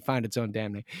there, you can find its own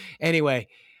damn name. Anyway,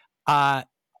 uh,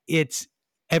 it's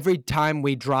every time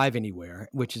we drive anywhere,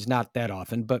 which is not that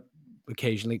often, but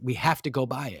occasionally, we have to go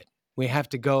by it. We have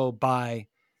to go by.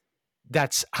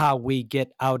 That's how we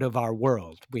get out of our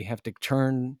world. We have to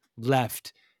turn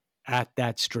left at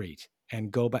that street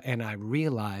and go by. And I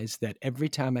realize that every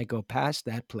time I go past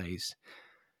that place,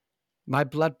 my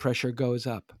blood pressure goes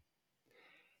up.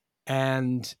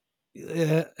 And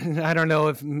I don't know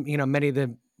if many of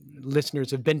the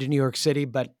listeners have been to New York City,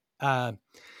 but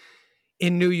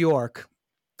in New York,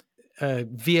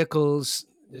 vehicles,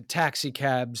 taxi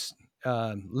cabs,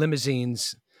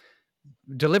 limousines,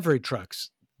 delivery trucks,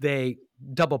 they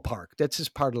double park. That's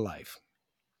just part of life.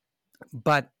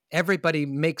 But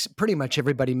pretty much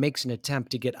everybody makes an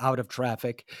attempt to get out of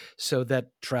traffic so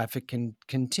that traffic can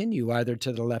continue either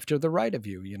to the left or the right of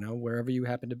you, wherever you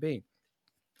happen to be.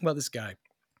 Well, this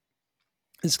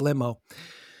limo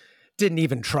didn't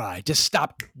even try, just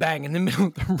stopped bang in the middle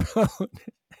of the road.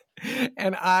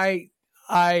 And I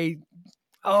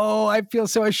oh, I feel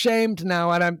so ashamed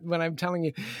now when I'm telling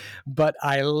you. But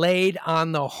I laid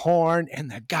on the horn,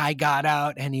 and the guy got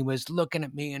out, and he was looking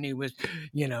at me, and he was,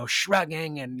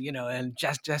 shrugging and and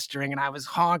gesturing, and I was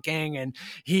honking, and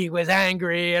he was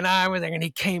angry, and I was angry, and he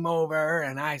came over,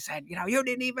 and I said, you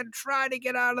didn't even try to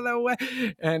get out of the way,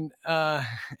 and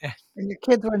And your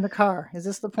kids were in the car. Is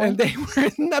this the and point? they were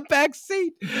in the back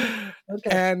seat, Okay.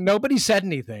 and nobody said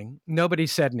anything. Nobody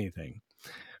said anything,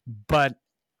 but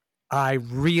I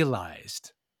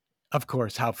realized, of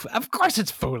course, of course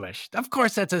it's foolish. Of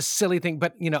course that's a silly thing,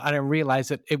 but I didn't realize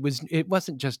that it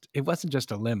wasn't just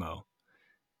a limo,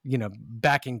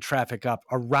 backing traffic up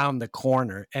around the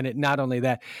corner. And it not only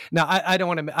that. Now I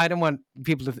don't want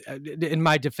people to, in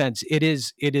my defense, it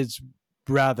is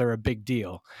rather a big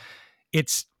deal.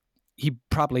 It's He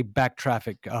probably backed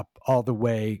traffic up all the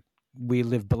way. We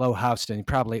live below Houston. He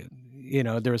probably,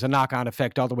 there was a knock-on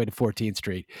effect all the way to 14th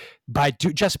Street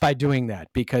just by doing that,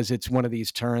 because it's one of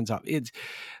these turns off. It's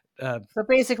So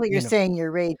basically, you're you know, saying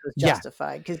your rage was yeah.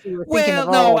 justified because you were thinking Well,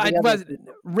 of no, all I the other was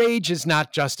people. rage is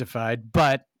not justified,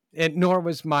 but nor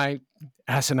was my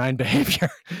asinine behavior.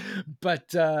 But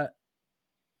the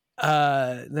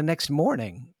next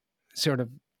morning, sort of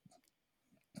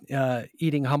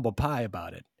eating humble pie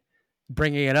about it,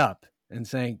 bringing it up and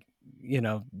saying,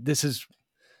 this is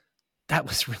that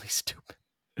was really stupid.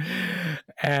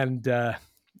 And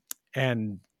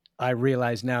and I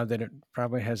realize now that it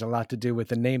probably has a lot to do with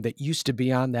the name that used to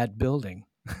be on that building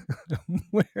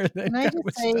where that Can I guy just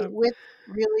was say, stopped. with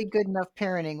really good enough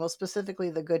parenting, well, specifically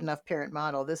the good enough parent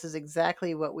model, this is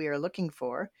exactly what we are looking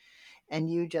for. And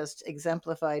you just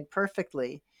exemplified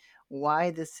perfectly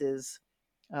why this is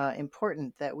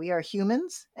important, that we are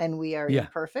humans and we are Yeah.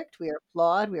 imperfect, we are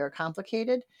flawed, we are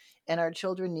complicated, and our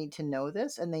children need to know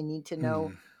this and they need to know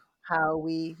Hmm. how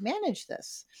we manage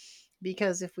this.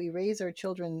 Because if we raise our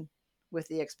children with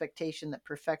the expectation that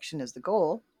perfection is the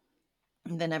goal,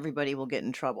 then everybody will get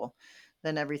in trouble.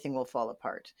 Then everything will fall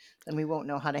apart. Then we won't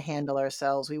know how to handle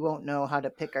ourselves. We won't know how to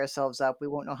pick ourselves up. We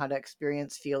won't know how to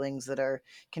experience feelings that are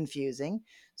confusing.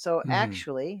 So, Hmm.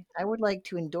 actually, I would like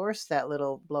to endorse that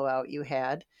little blowout you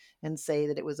had and say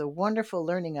that it was a wonderful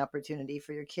learning opportunity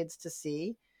for your kids to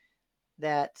see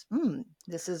that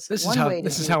this is one way to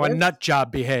This is do how a this. nut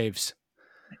job behaves.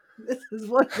 This is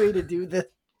one way to do this.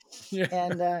 Yeah.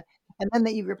 And uh, and then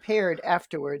that you repaired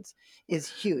afterwards is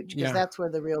huge because Yeah. that's where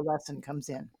the real lesson comes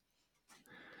in.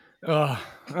 Oh,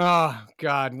 oh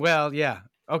God. Well, yeah.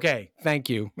 Okay. Thank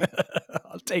you.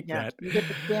 I'll take Yeah, that. you get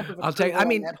the stamp of I'll take. approval I on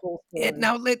mean, that whole it story.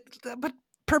 now. But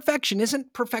perfection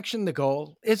isn't perfection the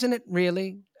goal, isn't it?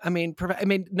 Really? I mean,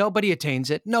 nobody attains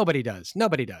it. Nobody does.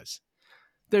 Nobody does.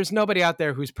 There's nobody out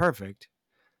there who's perfect.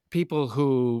 People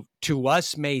who to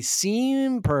us may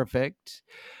seem perfect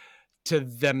to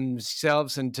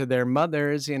themselves and to their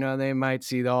mothers, they might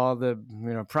see all the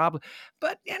problem,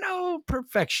 but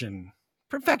perfection.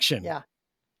 Yeah,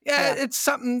 Yeah, yeah. it's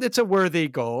something that's a worthy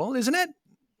goal, isn't it?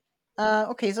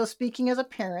 Okay, so speaking as a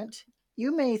parent,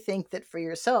 you may think that for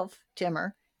yourself,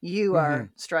 Timur, you Mm-hmm. are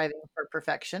striving for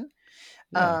perfection.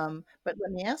 Yeah. But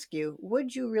let me ask you,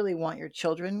 would you really want your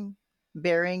children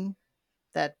bearing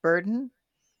that burden?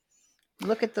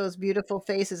 Look at those beautiful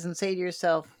faces and say to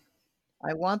yourself,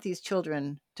 I want these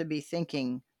children to be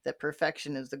thinking that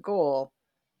perfection is the goal.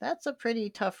 That's a pretty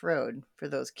tough road for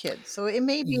those kids. So it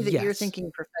may be that you're Yes.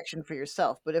 thinking perfection for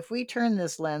yourself, but if we turn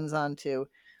this lens onto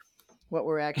what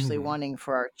we're actually Mhm. wanting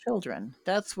for our children,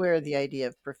 that's where the idea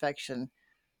of perfection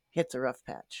hits a rough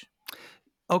patch.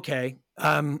 Okay.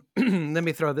 Let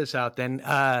me throw this out then.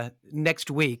 Next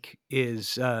week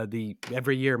is the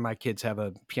every year my kids have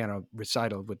a piano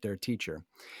recital with their teacher,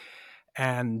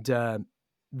 and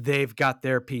they've got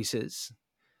their pieces.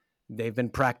 They've been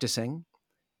practicing.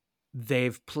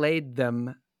 They've played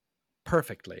them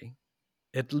perfectly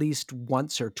at least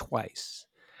once or twice.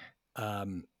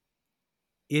 Um,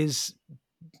 is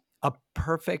a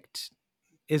perfect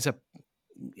is a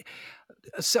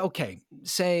so okay.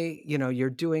 Say you're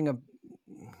doing a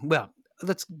well.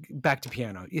 Let's back to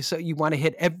piano. So you want to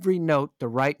hit every note, the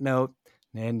right note,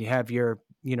 and you have your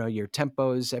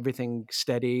tempos, everything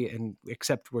steady, and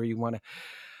except where you want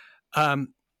to.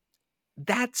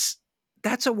 That's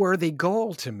that's a worthy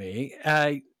goal to me,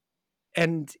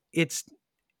 and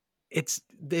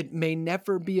it may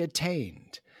never be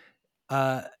attained.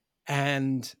 Uh,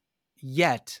 and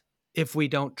yet, if we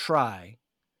don't try,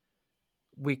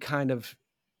 we kind of,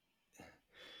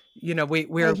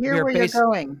 I we're hear we're where you're base,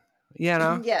 going. you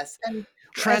know, Yes, and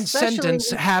especially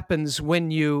transcendence happens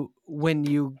when you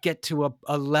get to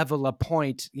a level, a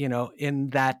point, in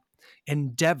that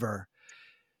endeavor.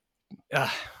 Uh,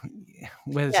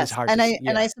 this is yes, hard to,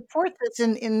 and I yeah. support this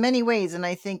in many ways, and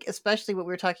I think especially what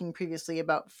we were talking previously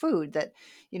about food, that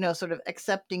sort of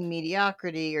accepting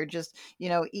mediocrity or just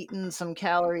eating some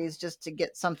calories just to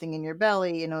get something in your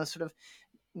belly, sort of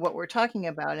what we're talking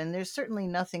about. And there's certainly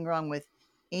nothing wrong with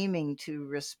aiming to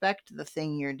respect the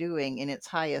thing you're doing in its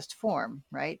highest form,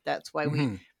 right? That's why we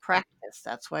Hmm. practice.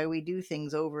 That's why we do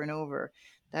things over and over.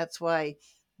 That's why,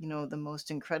 the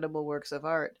most incredible works of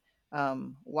art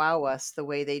wow us the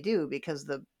way they do because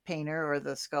the painter or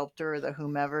the sculptor or the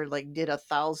whomever like did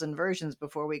 1,000 versions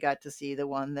before we got to see the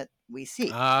one that we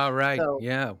see. All right. So,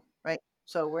 Yeah. right.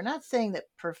 So we're not saying that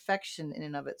perfection in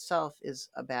and of itself is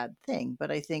a bad thing,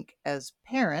 but I think as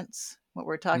parents, what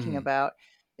we're talking Hmm. about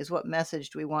is what message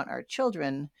do we want our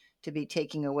children to be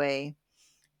taking away,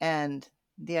 and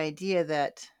the idea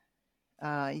that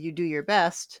you do your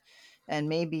best, and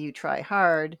maybe you try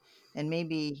hard, and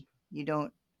maybe you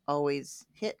don't always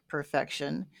hit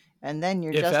perfection, and then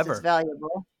you're If just as ever.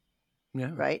 valuable,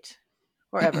 Yeah. right?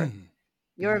 Forever.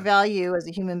 Your Yeah. value as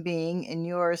a human being and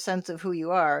your sense of who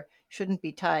you are shouldn't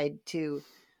be tied to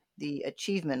the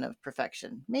achievement of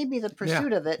perfection. Maybe the Yeah.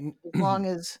 pursuit of it, as long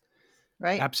as,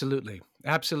 right? Absolutely.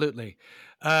 Absolutely.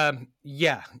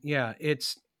 Yeah. Yeah.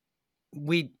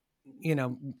 We, you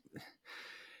know,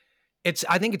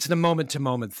 I think it's the moment to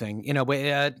moment thing.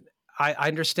 I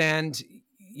understand,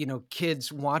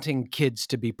 kids wanting kids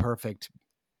to be perfect.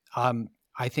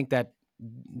 I think that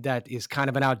is kind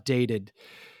of an outdated.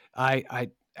 I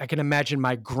can imagine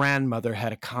my grandmother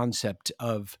had a concept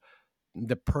of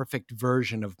the perfect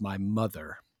version of my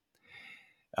mother.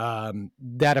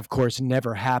 That, of course,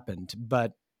 never happened,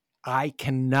 but I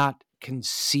cannot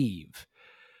conceive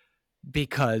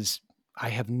because I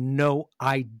have no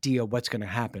idea what's going to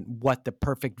happen, what the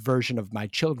perfect version of my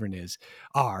children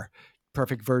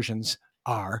perfect versions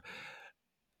are,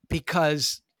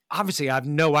 because obviously I have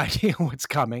no idea what's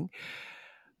coming.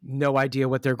 no idea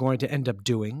what they're going to end up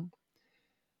doing.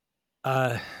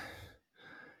 Uh,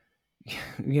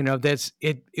 that's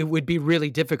it. It would be really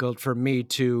difficult for me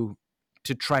to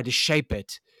try to shape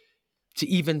it, to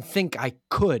even think I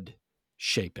could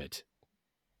shape it.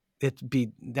 It'd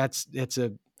be that's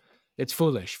it's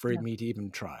foolish for Yeah. me to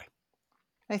even try.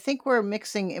 I think we're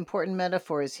mixing important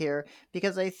metaphors here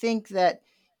because I think that,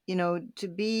 to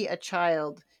be a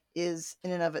child is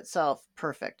in and of itself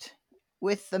perfect,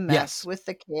 with the mess, Yes. with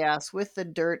the chaos, with the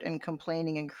dirt and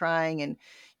complaining and crying and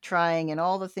trying and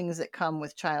all the things that come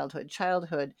with childhood.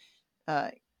 Childhood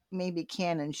uh, maybe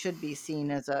can and should be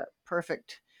seen as a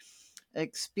perfect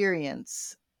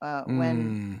experience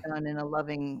when Mm, done in a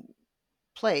loving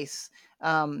place.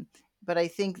 Um, but I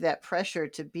think that pressure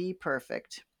to be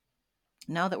perfect,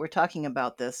 now that we're talking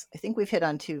about this, I think we've hit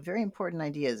on two very important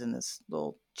ideas in this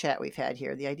little chat we've had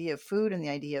here, the idea of food and the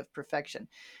idea of perfection.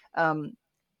 Um,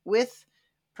 with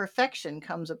perfection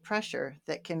comes a pressure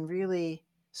that can really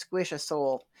squish a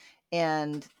soul.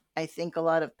 And I think a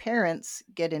lot of parents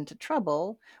get into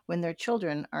trouble when their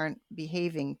children aren't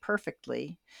behaving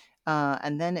perfectly.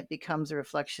 And then it becomes a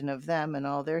reflection of them and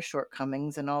all their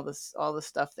shortcomings and all the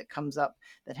stuff that comes up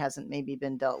that hasn't maybe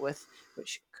been dealt with,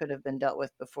 which could have been dealt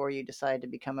with before you decide to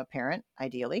become a parent,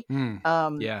 ideally. mm,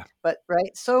 Um, yeah. but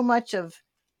right, so much of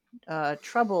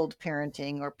troubled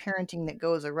parenting or parenting that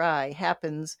goes awry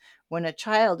happens when a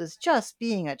child is just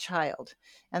being a child,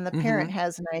 and the parent Mm-hmm.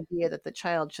 has an idea that the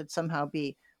child should somehow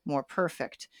be more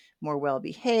perfect, more well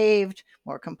behaved,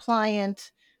 more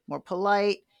compliant, more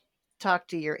polite. Talk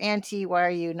to your auntie. Why are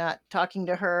you not talking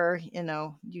to her?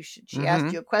 She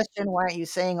asked Mm-hmm. you a question. Why aren't you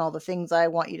saying all the things I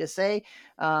want you to say?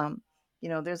 Um,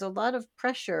 there's a lot of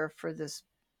pressure for this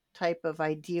type of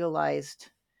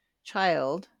idealized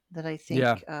child that I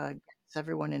Yeah. think gets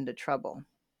everyone into trouble.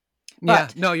 Yeah.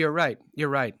 But No, you're right. You're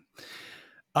right.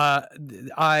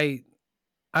 I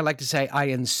like to say I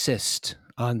insist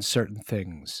on certain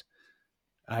things.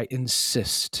 I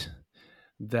insist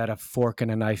that a fork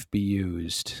and a knife be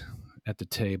used at the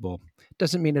table.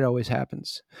 Doesn't mean it always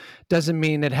happens. Doesn't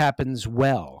mean it happens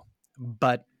well.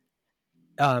 But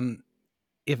um,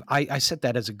 if I set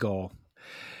that as a goal,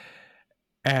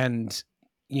 and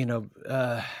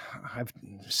I've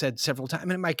said several times, I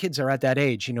mean, my kids are at that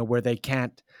age, where they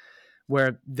can't,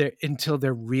 where they're until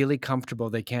they're really comfortable,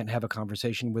 they can't have a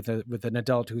conversation with an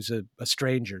adult who's a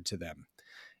stranger to them,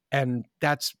 and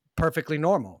that's perfectly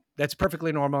normal. That's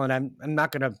perfectly normal, and I'm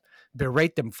not going to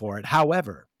berate them for it.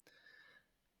 However,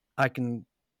 I can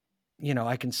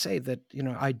I can say that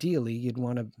ideally you'd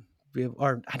want to be,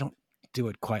 or I don't do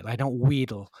it quite. I don't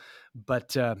wheedle,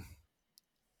 but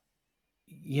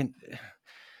you,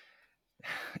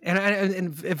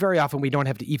 and very often we don't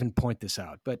have to even point this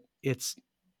out, but it's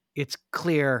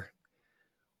clear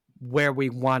where we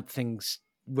want things,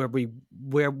 where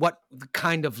what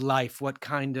kind of life, what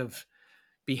kind of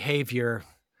behavior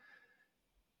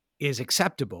is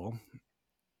acceptable.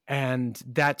 And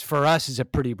that for us is a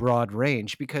pretty broad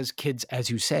range because kids, as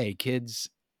you say, kids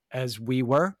as we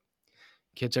were,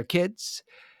 kids are kids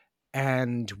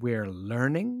and we're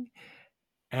learning.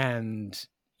 And,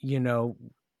 you know,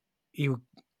 you,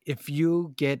 if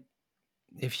you get,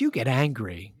 if you get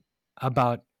angry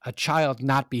about a child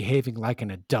not behaving like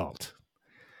an adult,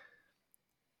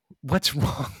 what's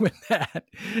wrong with that?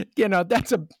 You know,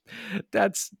 that's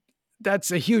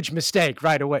that's a huge mistake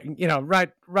right away.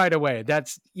 Right away.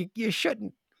 You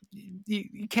shouldn't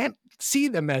you can't see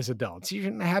them as adults. You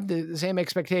shouldn't have the same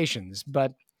expectations.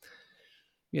 But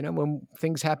when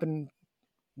things happen,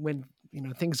 when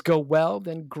things go well,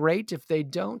 then great. If they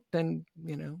don't, then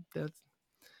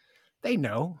they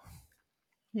know.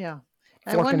 yeah,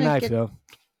 I Fork want and to knife, get though.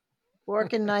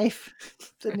 fork and knife,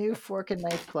 the new fork and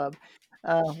knife club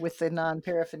with the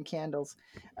non-paraffin candles.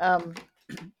 Um,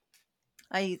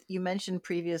 you mentioned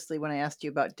previously when I asked you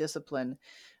about discipline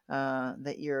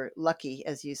that you're lucky,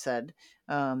 as you said,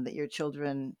 that your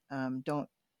children don't.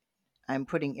 I'm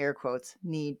putting air quotes,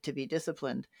 need to be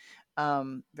disciplined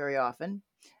very often.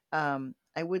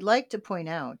 I would like to point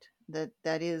out that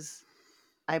that is,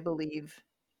 I believe,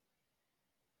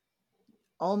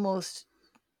 almost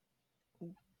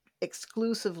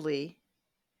exclusively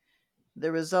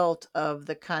the result of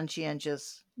the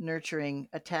conscientious, nurturing,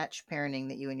 attached parenting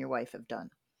that you and your wife have done.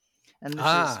 And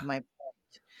this is Ah, my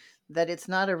point, that it's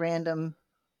not a random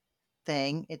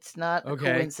thing. It's not a okay,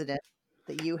 coincidence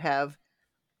that you have,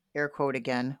 air quote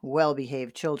again, well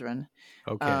behaved children.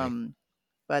 okay. Um,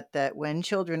 but that when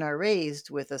children are raised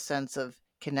with a sense of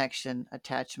connection,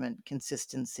 attachment,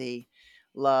 consistency,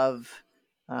 love,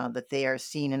 that they are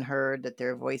seen and heard, that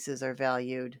their voices are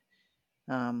valued,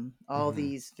 All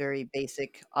these very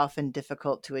basic, often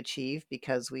difficult to achieve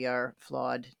because we are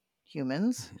flawed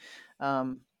humans.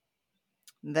 Um,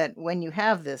 that when you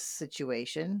have this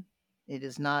situation, it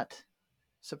is not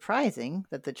surprising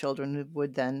that the children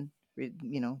would then,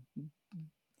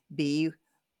 be,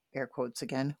 air quotes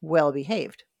again, well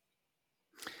behaved.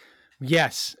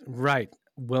 Yes, right.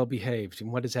 Well behaved.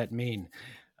 And what does that mean?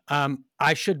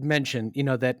 I should mention,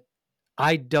 that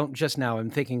I don't just now.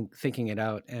 I'm thinking it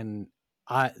out, and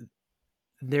I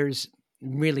there's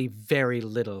really very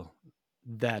little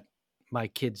that my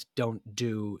kids don't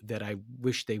do that I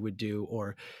wish they would do,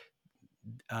 or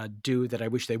do that I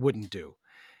wish they wouldn't do.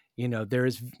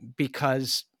 There's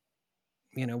because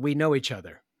we know each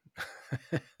other.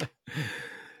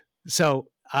 So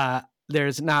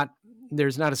there's not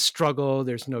a struggle,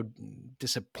 there's no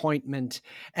disappointment.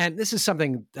 And this is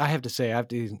something I have to say, I have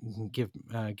to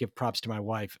give props to my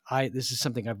wife. This is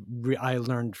something I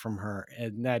learned from her,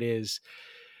 and that is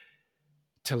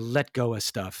to let go of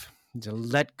stuff, to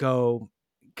let go,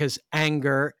 because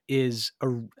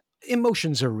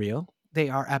emotions are real. They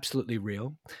are absolutely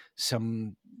real.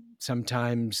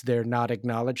 Sometimes they're not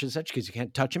acknowledged as such because you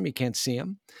can't touch them, you can't see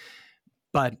them,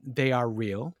 but they are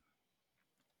real.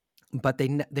 But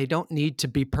they don't need to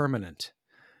be permanent.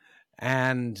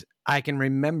 And I can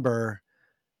remember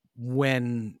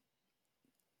when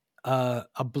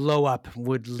a blow up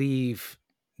would leave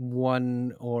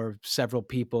one or several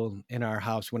people in our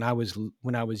house when I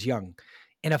was young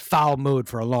in a foul mood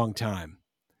for a long time,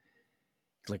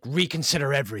 like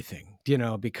reconsider everything,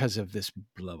 because of this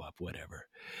blow up, whatever.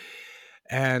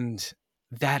 And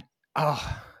that,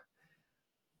 oh,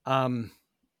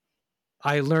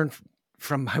 I learned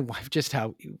from my wife just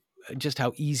how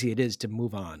easy it is to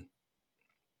move on,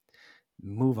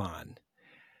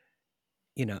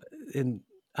 you know, and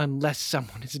unless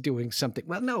someone is doing something.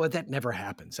 Well, no, that never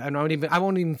happens. I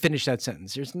won't even finish that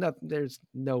sentence. There's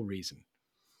no reason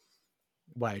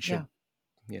why it Yeah, should,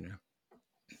 you know.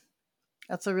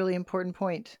 that's a really important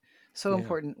point. So Yeah.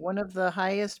 important. One of the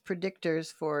highest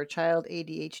predictors for child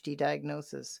ADHD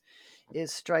diagnosis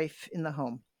is strife in the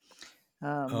home.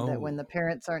 That when Oh. the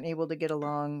parents aren't able to get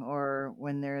along, or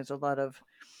when there's a lot of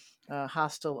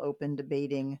hostile, open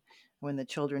debating, when the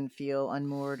children feel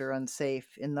unmoored or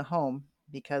unsafe in the home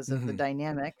because of the Hmm.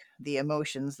 dynamic, the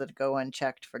emotions that go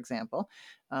unchecked, for example,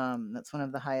 that's one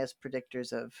of the highest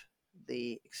predictors of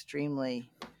the extremely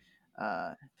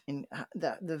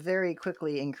the very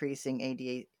quickly increasing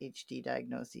ADHD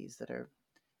diagnoses that are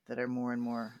more and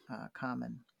more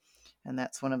common, and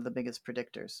that's one of the biggest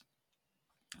predictors.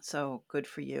 So good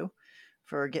for you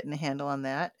for getting a handle on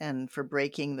that and for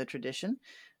breaking the tradition.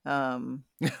 Um,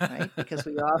 right? Because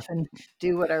we often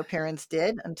do what our parents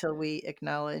did until we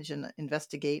acknowledge and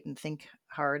investigate and think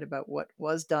hard about what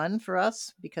was done for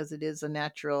us, because um, it is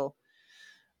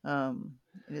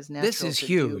This natural is to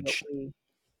do what huge. we.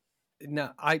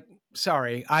 No,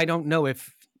 sorry, I don't know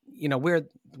if we're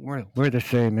the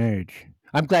same age.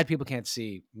 I'm glad people can't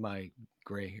see my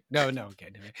gray. No, no,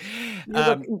 okay. You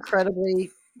look Um,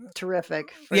 incredibly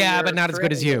terrific for yeah, but your not as for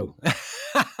good as any you. age.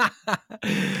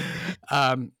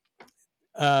 um,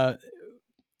 uh,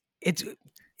 it's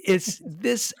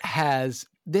these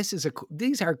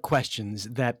are questions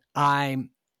that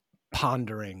I'm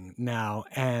pondering now,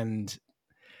 and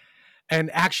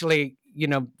actually,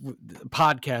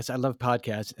 podcasts. I love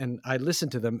podcasts, and I listen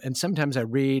to them, and sometimes I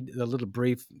read the little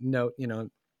brief note,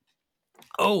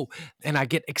 oh, and I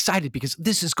get excited because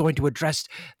this is going to address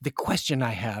the question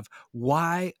I have: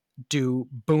 why do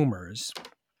boomers,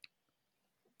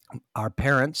 our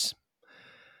parents,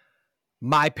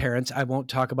 my parents, I won't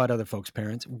talk about other folks'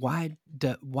 parents, why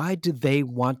do they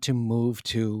want to move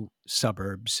to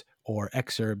suburbs or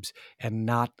exurbs and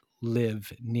not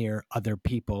live near other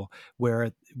people,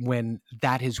 when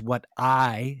that is what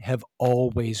I have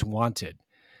always wanted?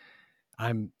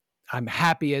 I'm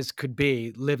happy as could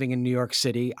be living in New York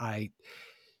City. I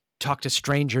talk to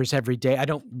strangers every day. I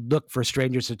don't look for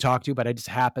strangers to talk to, but it just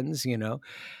happens.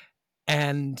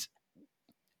 And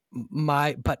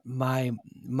my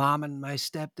mom and my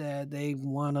stepdad, they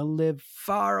want to live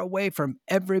far away from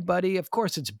everybody. Of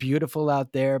course it's beautiful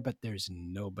out there, but there's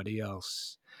nobody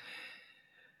else,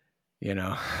 you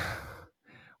know.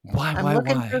 why I'm why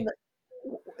looking for why the.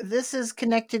 This is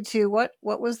connected to what?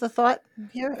 What was the thought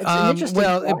here? It's an interesting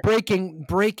well, thought. breaking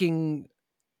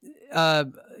uh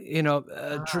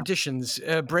Ah, traditions,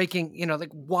 breaking,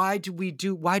 like, why do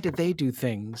they do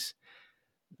things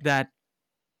that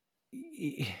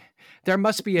there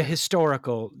must be a yeah.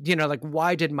 historical, like,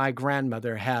 why did my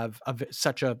grandmother have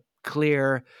such a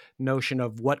clear notion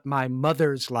of what my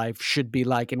mother's life should be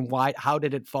like and why, how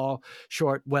did it fall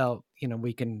short? Well,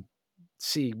 we can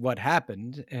see what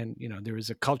happened. And, there was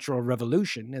a cultural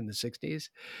revolution in the 60s.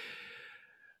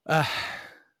 Uh,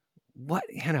 what,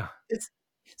 It's,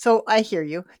 so I hear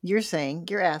you. You're saying,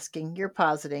 you're asking, you're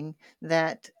positing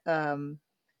that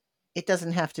it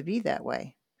doesn't have to be that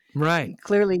way. right.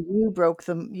 Clearly, you broke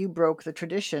the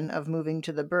tradition of moving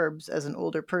to the burbs as an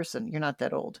older person. You're not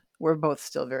that old. We're both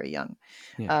still very young.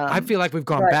 Yeah. I Um, feel like we've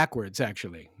gone but backwards,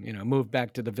 actually, moved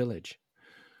back to the village.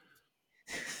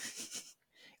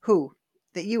 who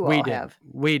that you We all did. have?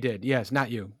 We did. Yes,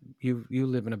 not you. You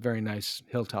live in a very nice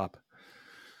hilltop.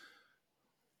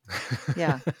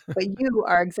 Yeah, but you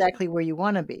are exactly where you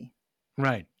want to be,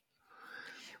 Right.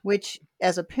 which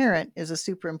as a parent is a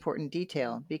super important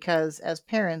detail because as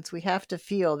parents we have to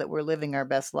feel that we're living our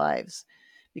best lives.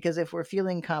 Because if we're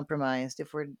feeling compromised,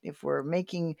 if we're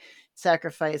making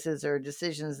sacrifices or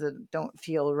decisions that don't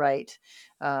feel right,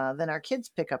 then our kids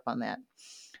pick up on that.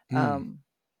 Mm. Um,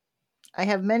 I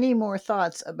have many more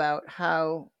thoughts about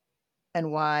how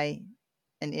and why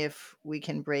and if we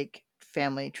can break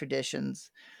family traditions.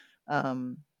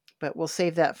 Um, but we'll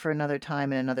save that for another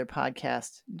time in another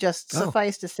podcast. Just Oh,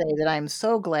 suffice to say that I'm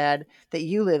so glad that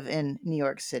you live in New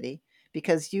York City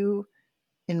because you,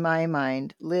 in my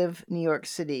mind, live New York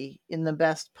City in the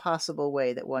best possible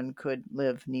way that one could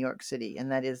live New York City.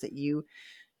 And that is that you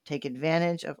take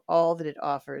advantage of all that it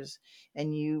offers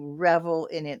and you revel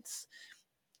in its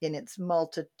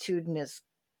multitudinous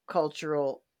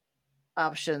cultural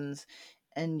options,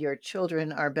 and your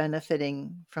children are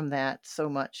benefiting from that so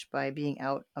much by being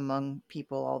out among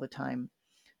people all the time.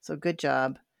 So good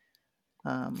job.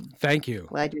 Um, thank you.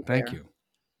 Glad you're Thank there. you.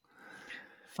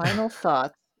 Final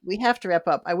thoughts. We have to wrap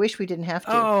up. I wish we didn't have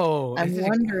to. Oh, I'm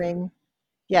wondering.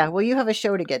 Yeah, well, you have a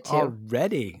show to get to.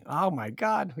 already. Oh my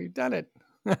God, we've done it.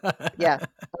 Yeah.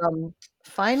 Um,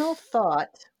 Final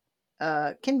thought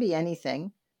can be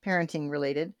anything parenting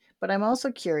related, but I'm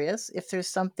also curious if there's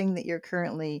something that you're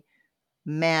currently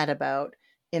mad about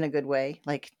in a good way,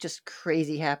 like just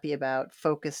crazy happy about,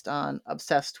 focused on,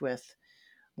 obsessed with,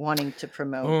 wanting to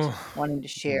promote, Oh, wanting to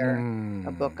share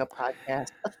a book, mm. a podcast,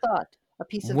 a thought, a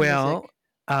piece of Well, music.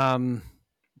 um,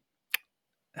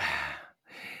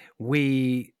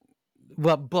 we,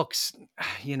 well, books,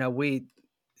 we,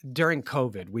 during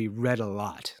COVID, we read a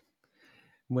lot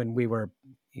when we were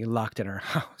locked in our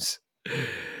house.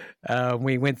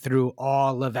 We went through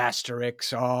all of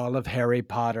Asterix, all of Harry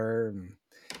Potter.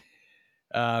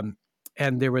 Um,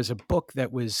 and there was a book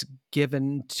that was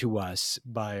given to us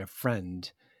by a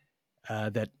friend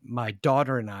that my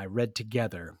daughter and I read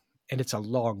together. And it's a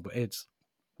long book. It's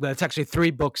actually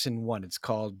 3 books in one. It's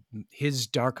called His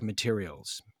Dark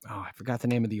Materials. Oh, I forgot the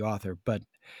name of the author, but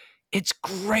it's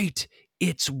great.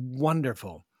 It's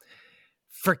wonderful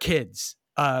for kids.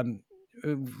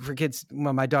 For kids,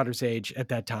 well, my daughter's age at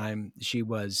that time, she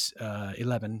was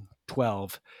 11,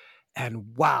 12,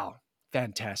 and wow,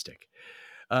 fantastic.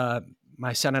 Uh,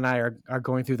 my son and I are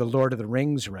going through the Lord of the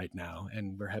Rings right now,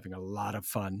 and we're having a lot of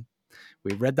fun.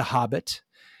 We read The Hobbit.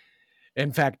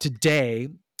 In fact, today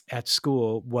at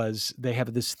school they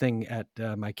have this thing at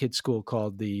my kid's school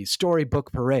called the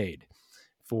Storybook Parade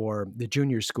for the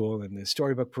junior school. And the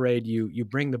Storybook Parade, you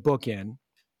bring the book in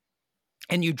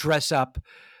and you dress up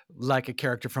like a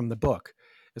character from the book.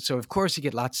 And so, of course, you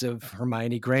get lots of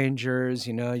Hermione Grangers.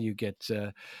 You get,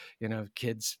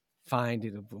 kids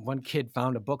find. One kid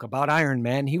found a book about Iron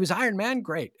Man. He was Iron Man.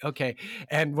 Great. Okay.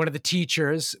 And one of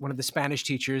the Spanish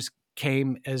teachers,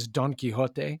 came as Don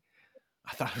Quixote.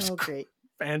 I thought it was Oh, great.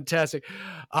 fantastic.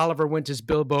 Oliver went as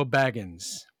Bilbo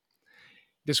Baggins.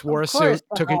 Just wore Of a course, suit,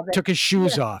 The took Hobbit. took his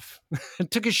shoes Yeah, off,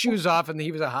 took his shoes off, and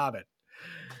he was a hobbit.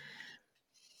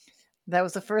 that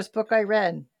was the first book I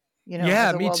read. Yeah,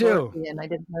 As a me too. Waldorfian, I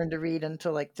didn't learn to read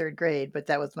until like third grade, but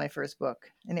that was my first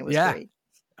book, and it was Yeah. great.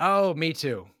 Oh, me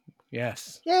too.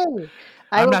 Yes. Yay!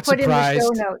 I I'm will not put in the show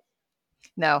surprised. notes.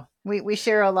 No, we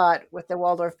share a lot with the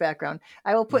Waldorf background.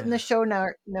 I will put in Yeah.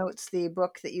 the notes the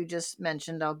book that you just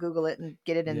mentioned. I'll Google it and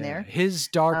get it in Yeah. there. His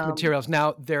Dark Um, Materials.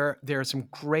 Now there are some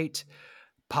great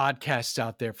podcasts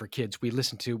out there for kids. We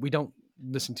listen to a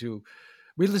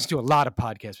lot of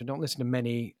podcasts. We don't listen to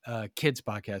many kids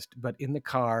podcasts, but in the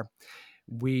car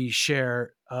we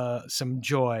share some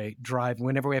joy drive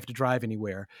whenever we have to drive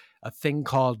anywhere. A thing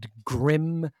called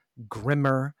Grimmer,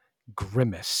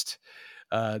 Grimmest.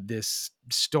 This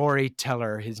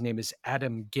storyteller, his name is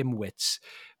Adam Gimwitz,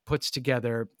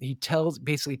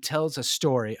 basically tells a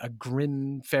story, a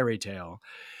grim fairy tale,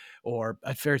 or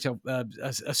a fairy tale,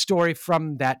 a story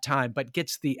from that time, but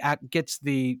gets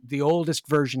the oldest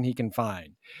version he can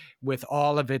find with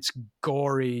all of its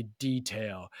gory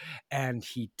detail, and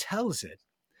he tells it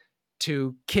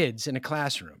to kids in a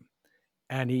classroom,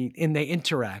 and they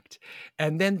interact.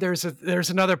 And then there's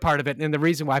another part of it, and the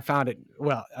reason why I found it,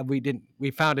 well,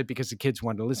 we found it because the kids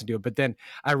wanted to listen to it, but then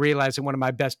I realized that one of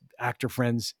my best actor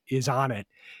friends is on it.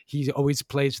 He always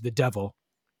plays the devil.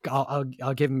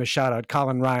 I'll give him a shout out.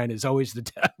 Colin Ryan is always the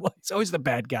devil. He's always the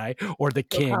bad guy or the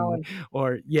Go king, Colin.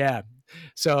 or yeah.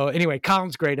 So anyway,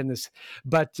 Colin's great in this,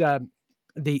 but the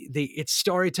it's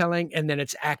storytelling, and then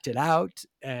it's acted out,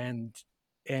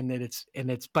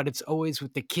 but it's always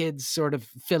with the kids sort of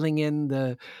filling in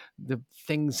the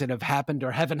things that have happened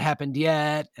or haven't happened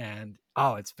yet, and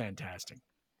oh, it's fantastic.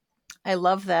 I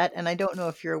love that. And I don't know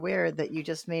if you're aware that you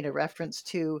just made a reference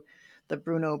to the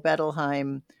Bruno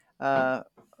Bettelheim, uh,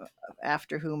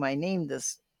 after whom I named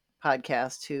this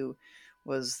podcast, who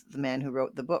was the man who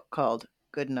wrote the book called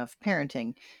Good Enough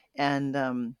Parenting. And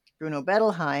Bruno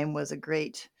Bettelheim was a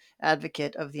great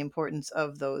advocate of the importance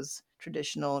of those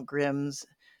traditional Grimm's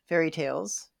fairy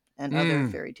tales and other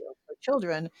fairy tales for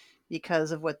children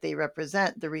because of what they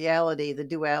represent, the reality, the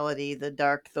duality, the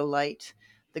dark, the light,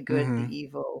 the good, Mm-hmm. the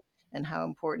evil, and how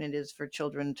important it is for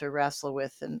children to wrestle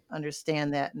with and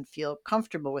understand that and feel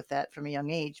comfortable with that from a young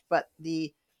age. But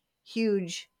the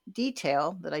huge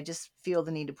detail that I just feel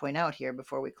the need to point out here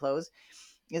before we close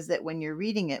is that when you're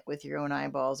reading it with your own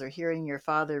eyeballs or hearing your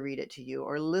father read it to you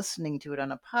or listening to it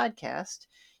on a podcast,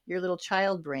 your little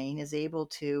child brain is able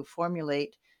to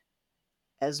formulate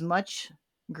as much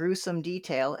gruesome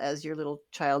detail as your little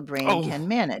child brain Oh. can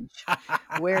manage.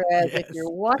 Whereas if Yes. you're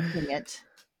watching it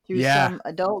through Yeah. some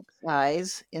adult's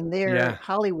eyes in their Yeah.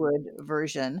 Hollywood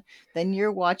version, then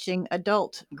you're watching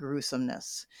adult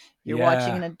gruesomeness. You're watching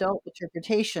Yeah. an adult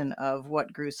interpretation of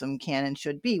what gruesome can and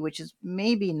should be, which is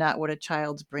maybe not what a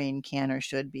child's brain can or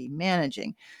should be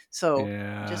managing. So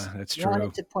Yeah, just that's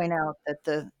wanted true. to point out that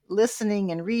the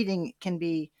listening and reading can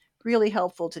be really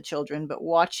helpful to children, but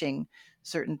watching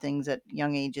certain things at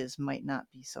young ages might not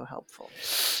be so helpful.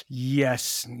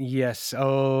 Yes, yes.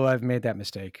 Oh, I've made that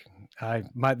mistake.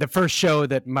 The first show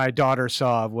that my daughter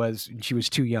saw was, she was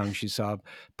too young. She saw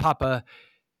Papa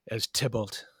as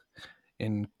Tybalt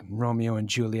in Romeo and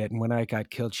Juliet, and when I got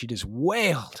killed, she just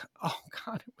wailed. Oh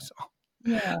God, it was.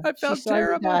 Yeah, I she felt saw you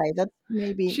terrible. die. That's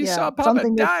maybe, She yeah, saw Papa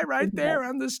something worth die to right think about. there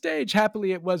on the stage.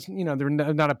 Happily, it was, there were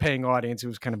not a paying audience. It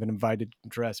was kind of an invited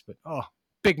dress, but oh,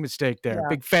 big mistake there. Yeah.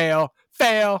 Big fail.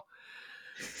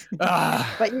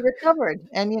 Ah. But you recovered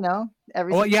and, Well,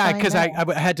 everything's yeah, fine because now.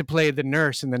 I had to play the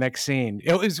nurse in the next scene.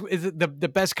 It was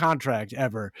the best contract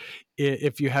ever.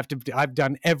 If you have to, I've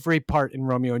done every part in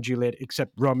Romeo and Juliet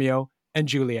except Romeo and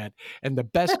Juliet, and the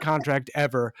best contract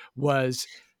ever was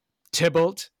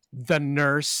Tybalt, the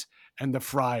nurse, and the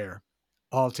friar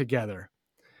all together.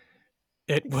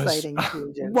 It was Exciting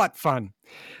changes. what fun.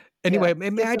 Yeah, Anyway,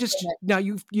 may I just schizophrenic. now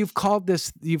you've called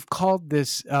this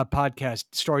podcast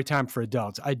Story Time for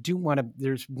Adults. I do want to.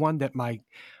 There's one that my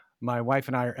wife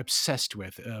and I are obsessed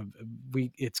with.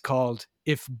 It's called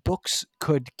If Books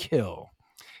Could Kill.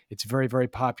 It's very, very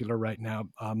popular right now.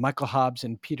 Michael Hobbs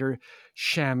and Peter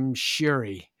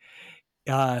Shamshiri.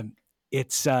 Uh,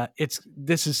 it's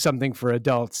this is something for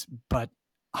adults, but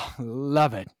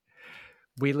love it.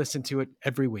 We listen to it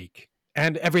every week,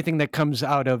 and everything that comes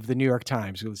out of the New York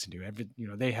Times, we listen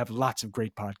to. They have lots of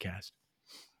great podcasts.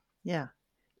 Yeah.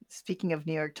 Speaking of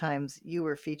New York Times, you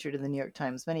were featured in the New York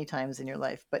Times many times in your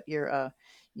life, but your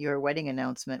wedding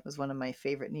announcement was one of my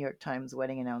favorite New York Times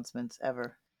wedding announcements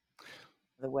ever.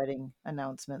 The wedding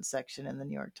announcement section in the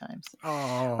New York Times.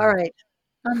 All Oh, right.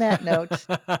 On that note,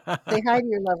 say hi to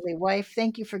your lovely wife.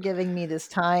 Thank you for giving me this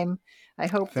time. I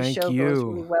hope the thank show goes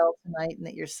you. really well tonight and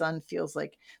that your son feels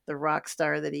like the rock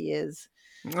star that he is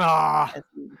Ah, as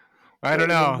he I don't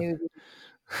plays in know. movies.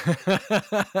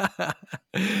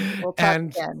 We'll talk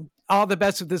And again. all the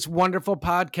best with this wonderful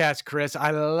podcast, Chris. I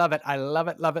love it. I love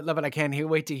it. Love it. Love it. I can't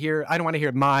wait to hear. I don't want to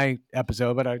hear my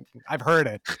episode, but I've heard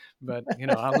it. But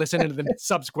I'll listen to the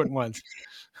subsequent ones.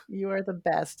 You are the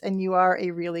best, and you are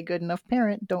a really good enough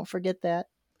parent. Don't forget that.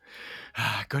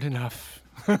 Good enough.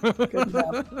 Good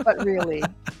enough, but really.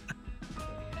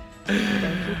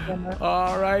 Thank you, Timur.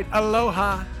 All right.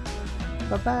 Aloha.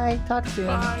 Bye-bye. Talk soon.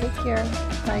 Bye. Take care.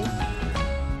 Bye.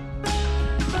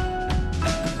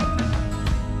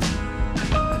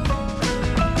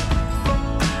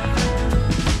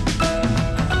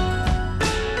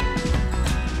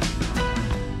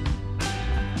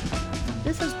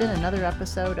 This has been another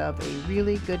episode of a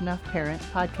Really Good Enough Parent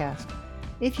podcast.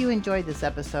 If you enjoyed this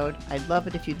episode, I'd love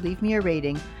it if you'd leave me a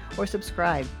rating or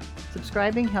subscribe.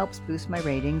 Subscribing helps boost my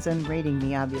ratings, and rating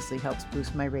me obviously helps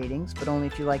boost my ratings, but only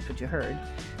if you liked what you heard.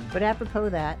 But apropos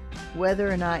that, whether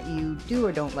or not you do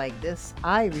or don't like this,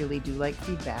 I really do like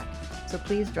feedback. So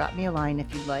please drop me a line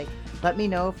if you'd like. Let me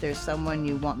know if there's someone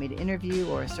you want me to interview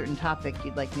or a certain topic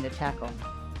you'd like me to tackle.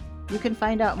 You can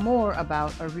find out more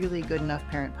about a Really Good Enough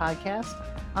Parent podcast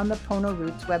on the Pono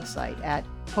Roots website at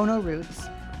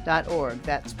ponoroots.org.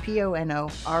 That's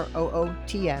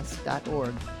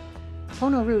PONOROOTS.org.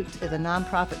 Pono Roots is a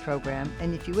nonprofit program,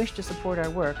 and if you wish to support our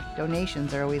work,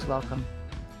 donations are always welcome.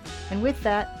 And with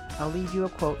that, I'll leave you a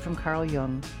quote from Carl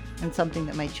Jung, and something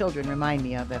that my children remind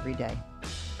me of every day.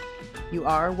 You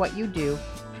are what you do,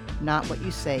 not what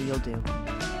you say you'll do.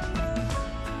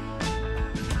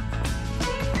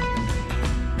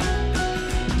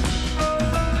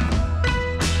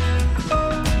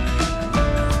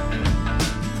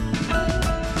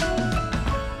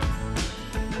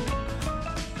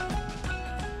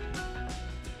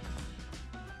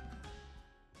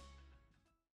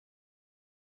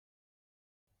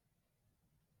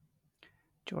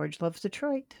 George loves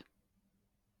Detroit.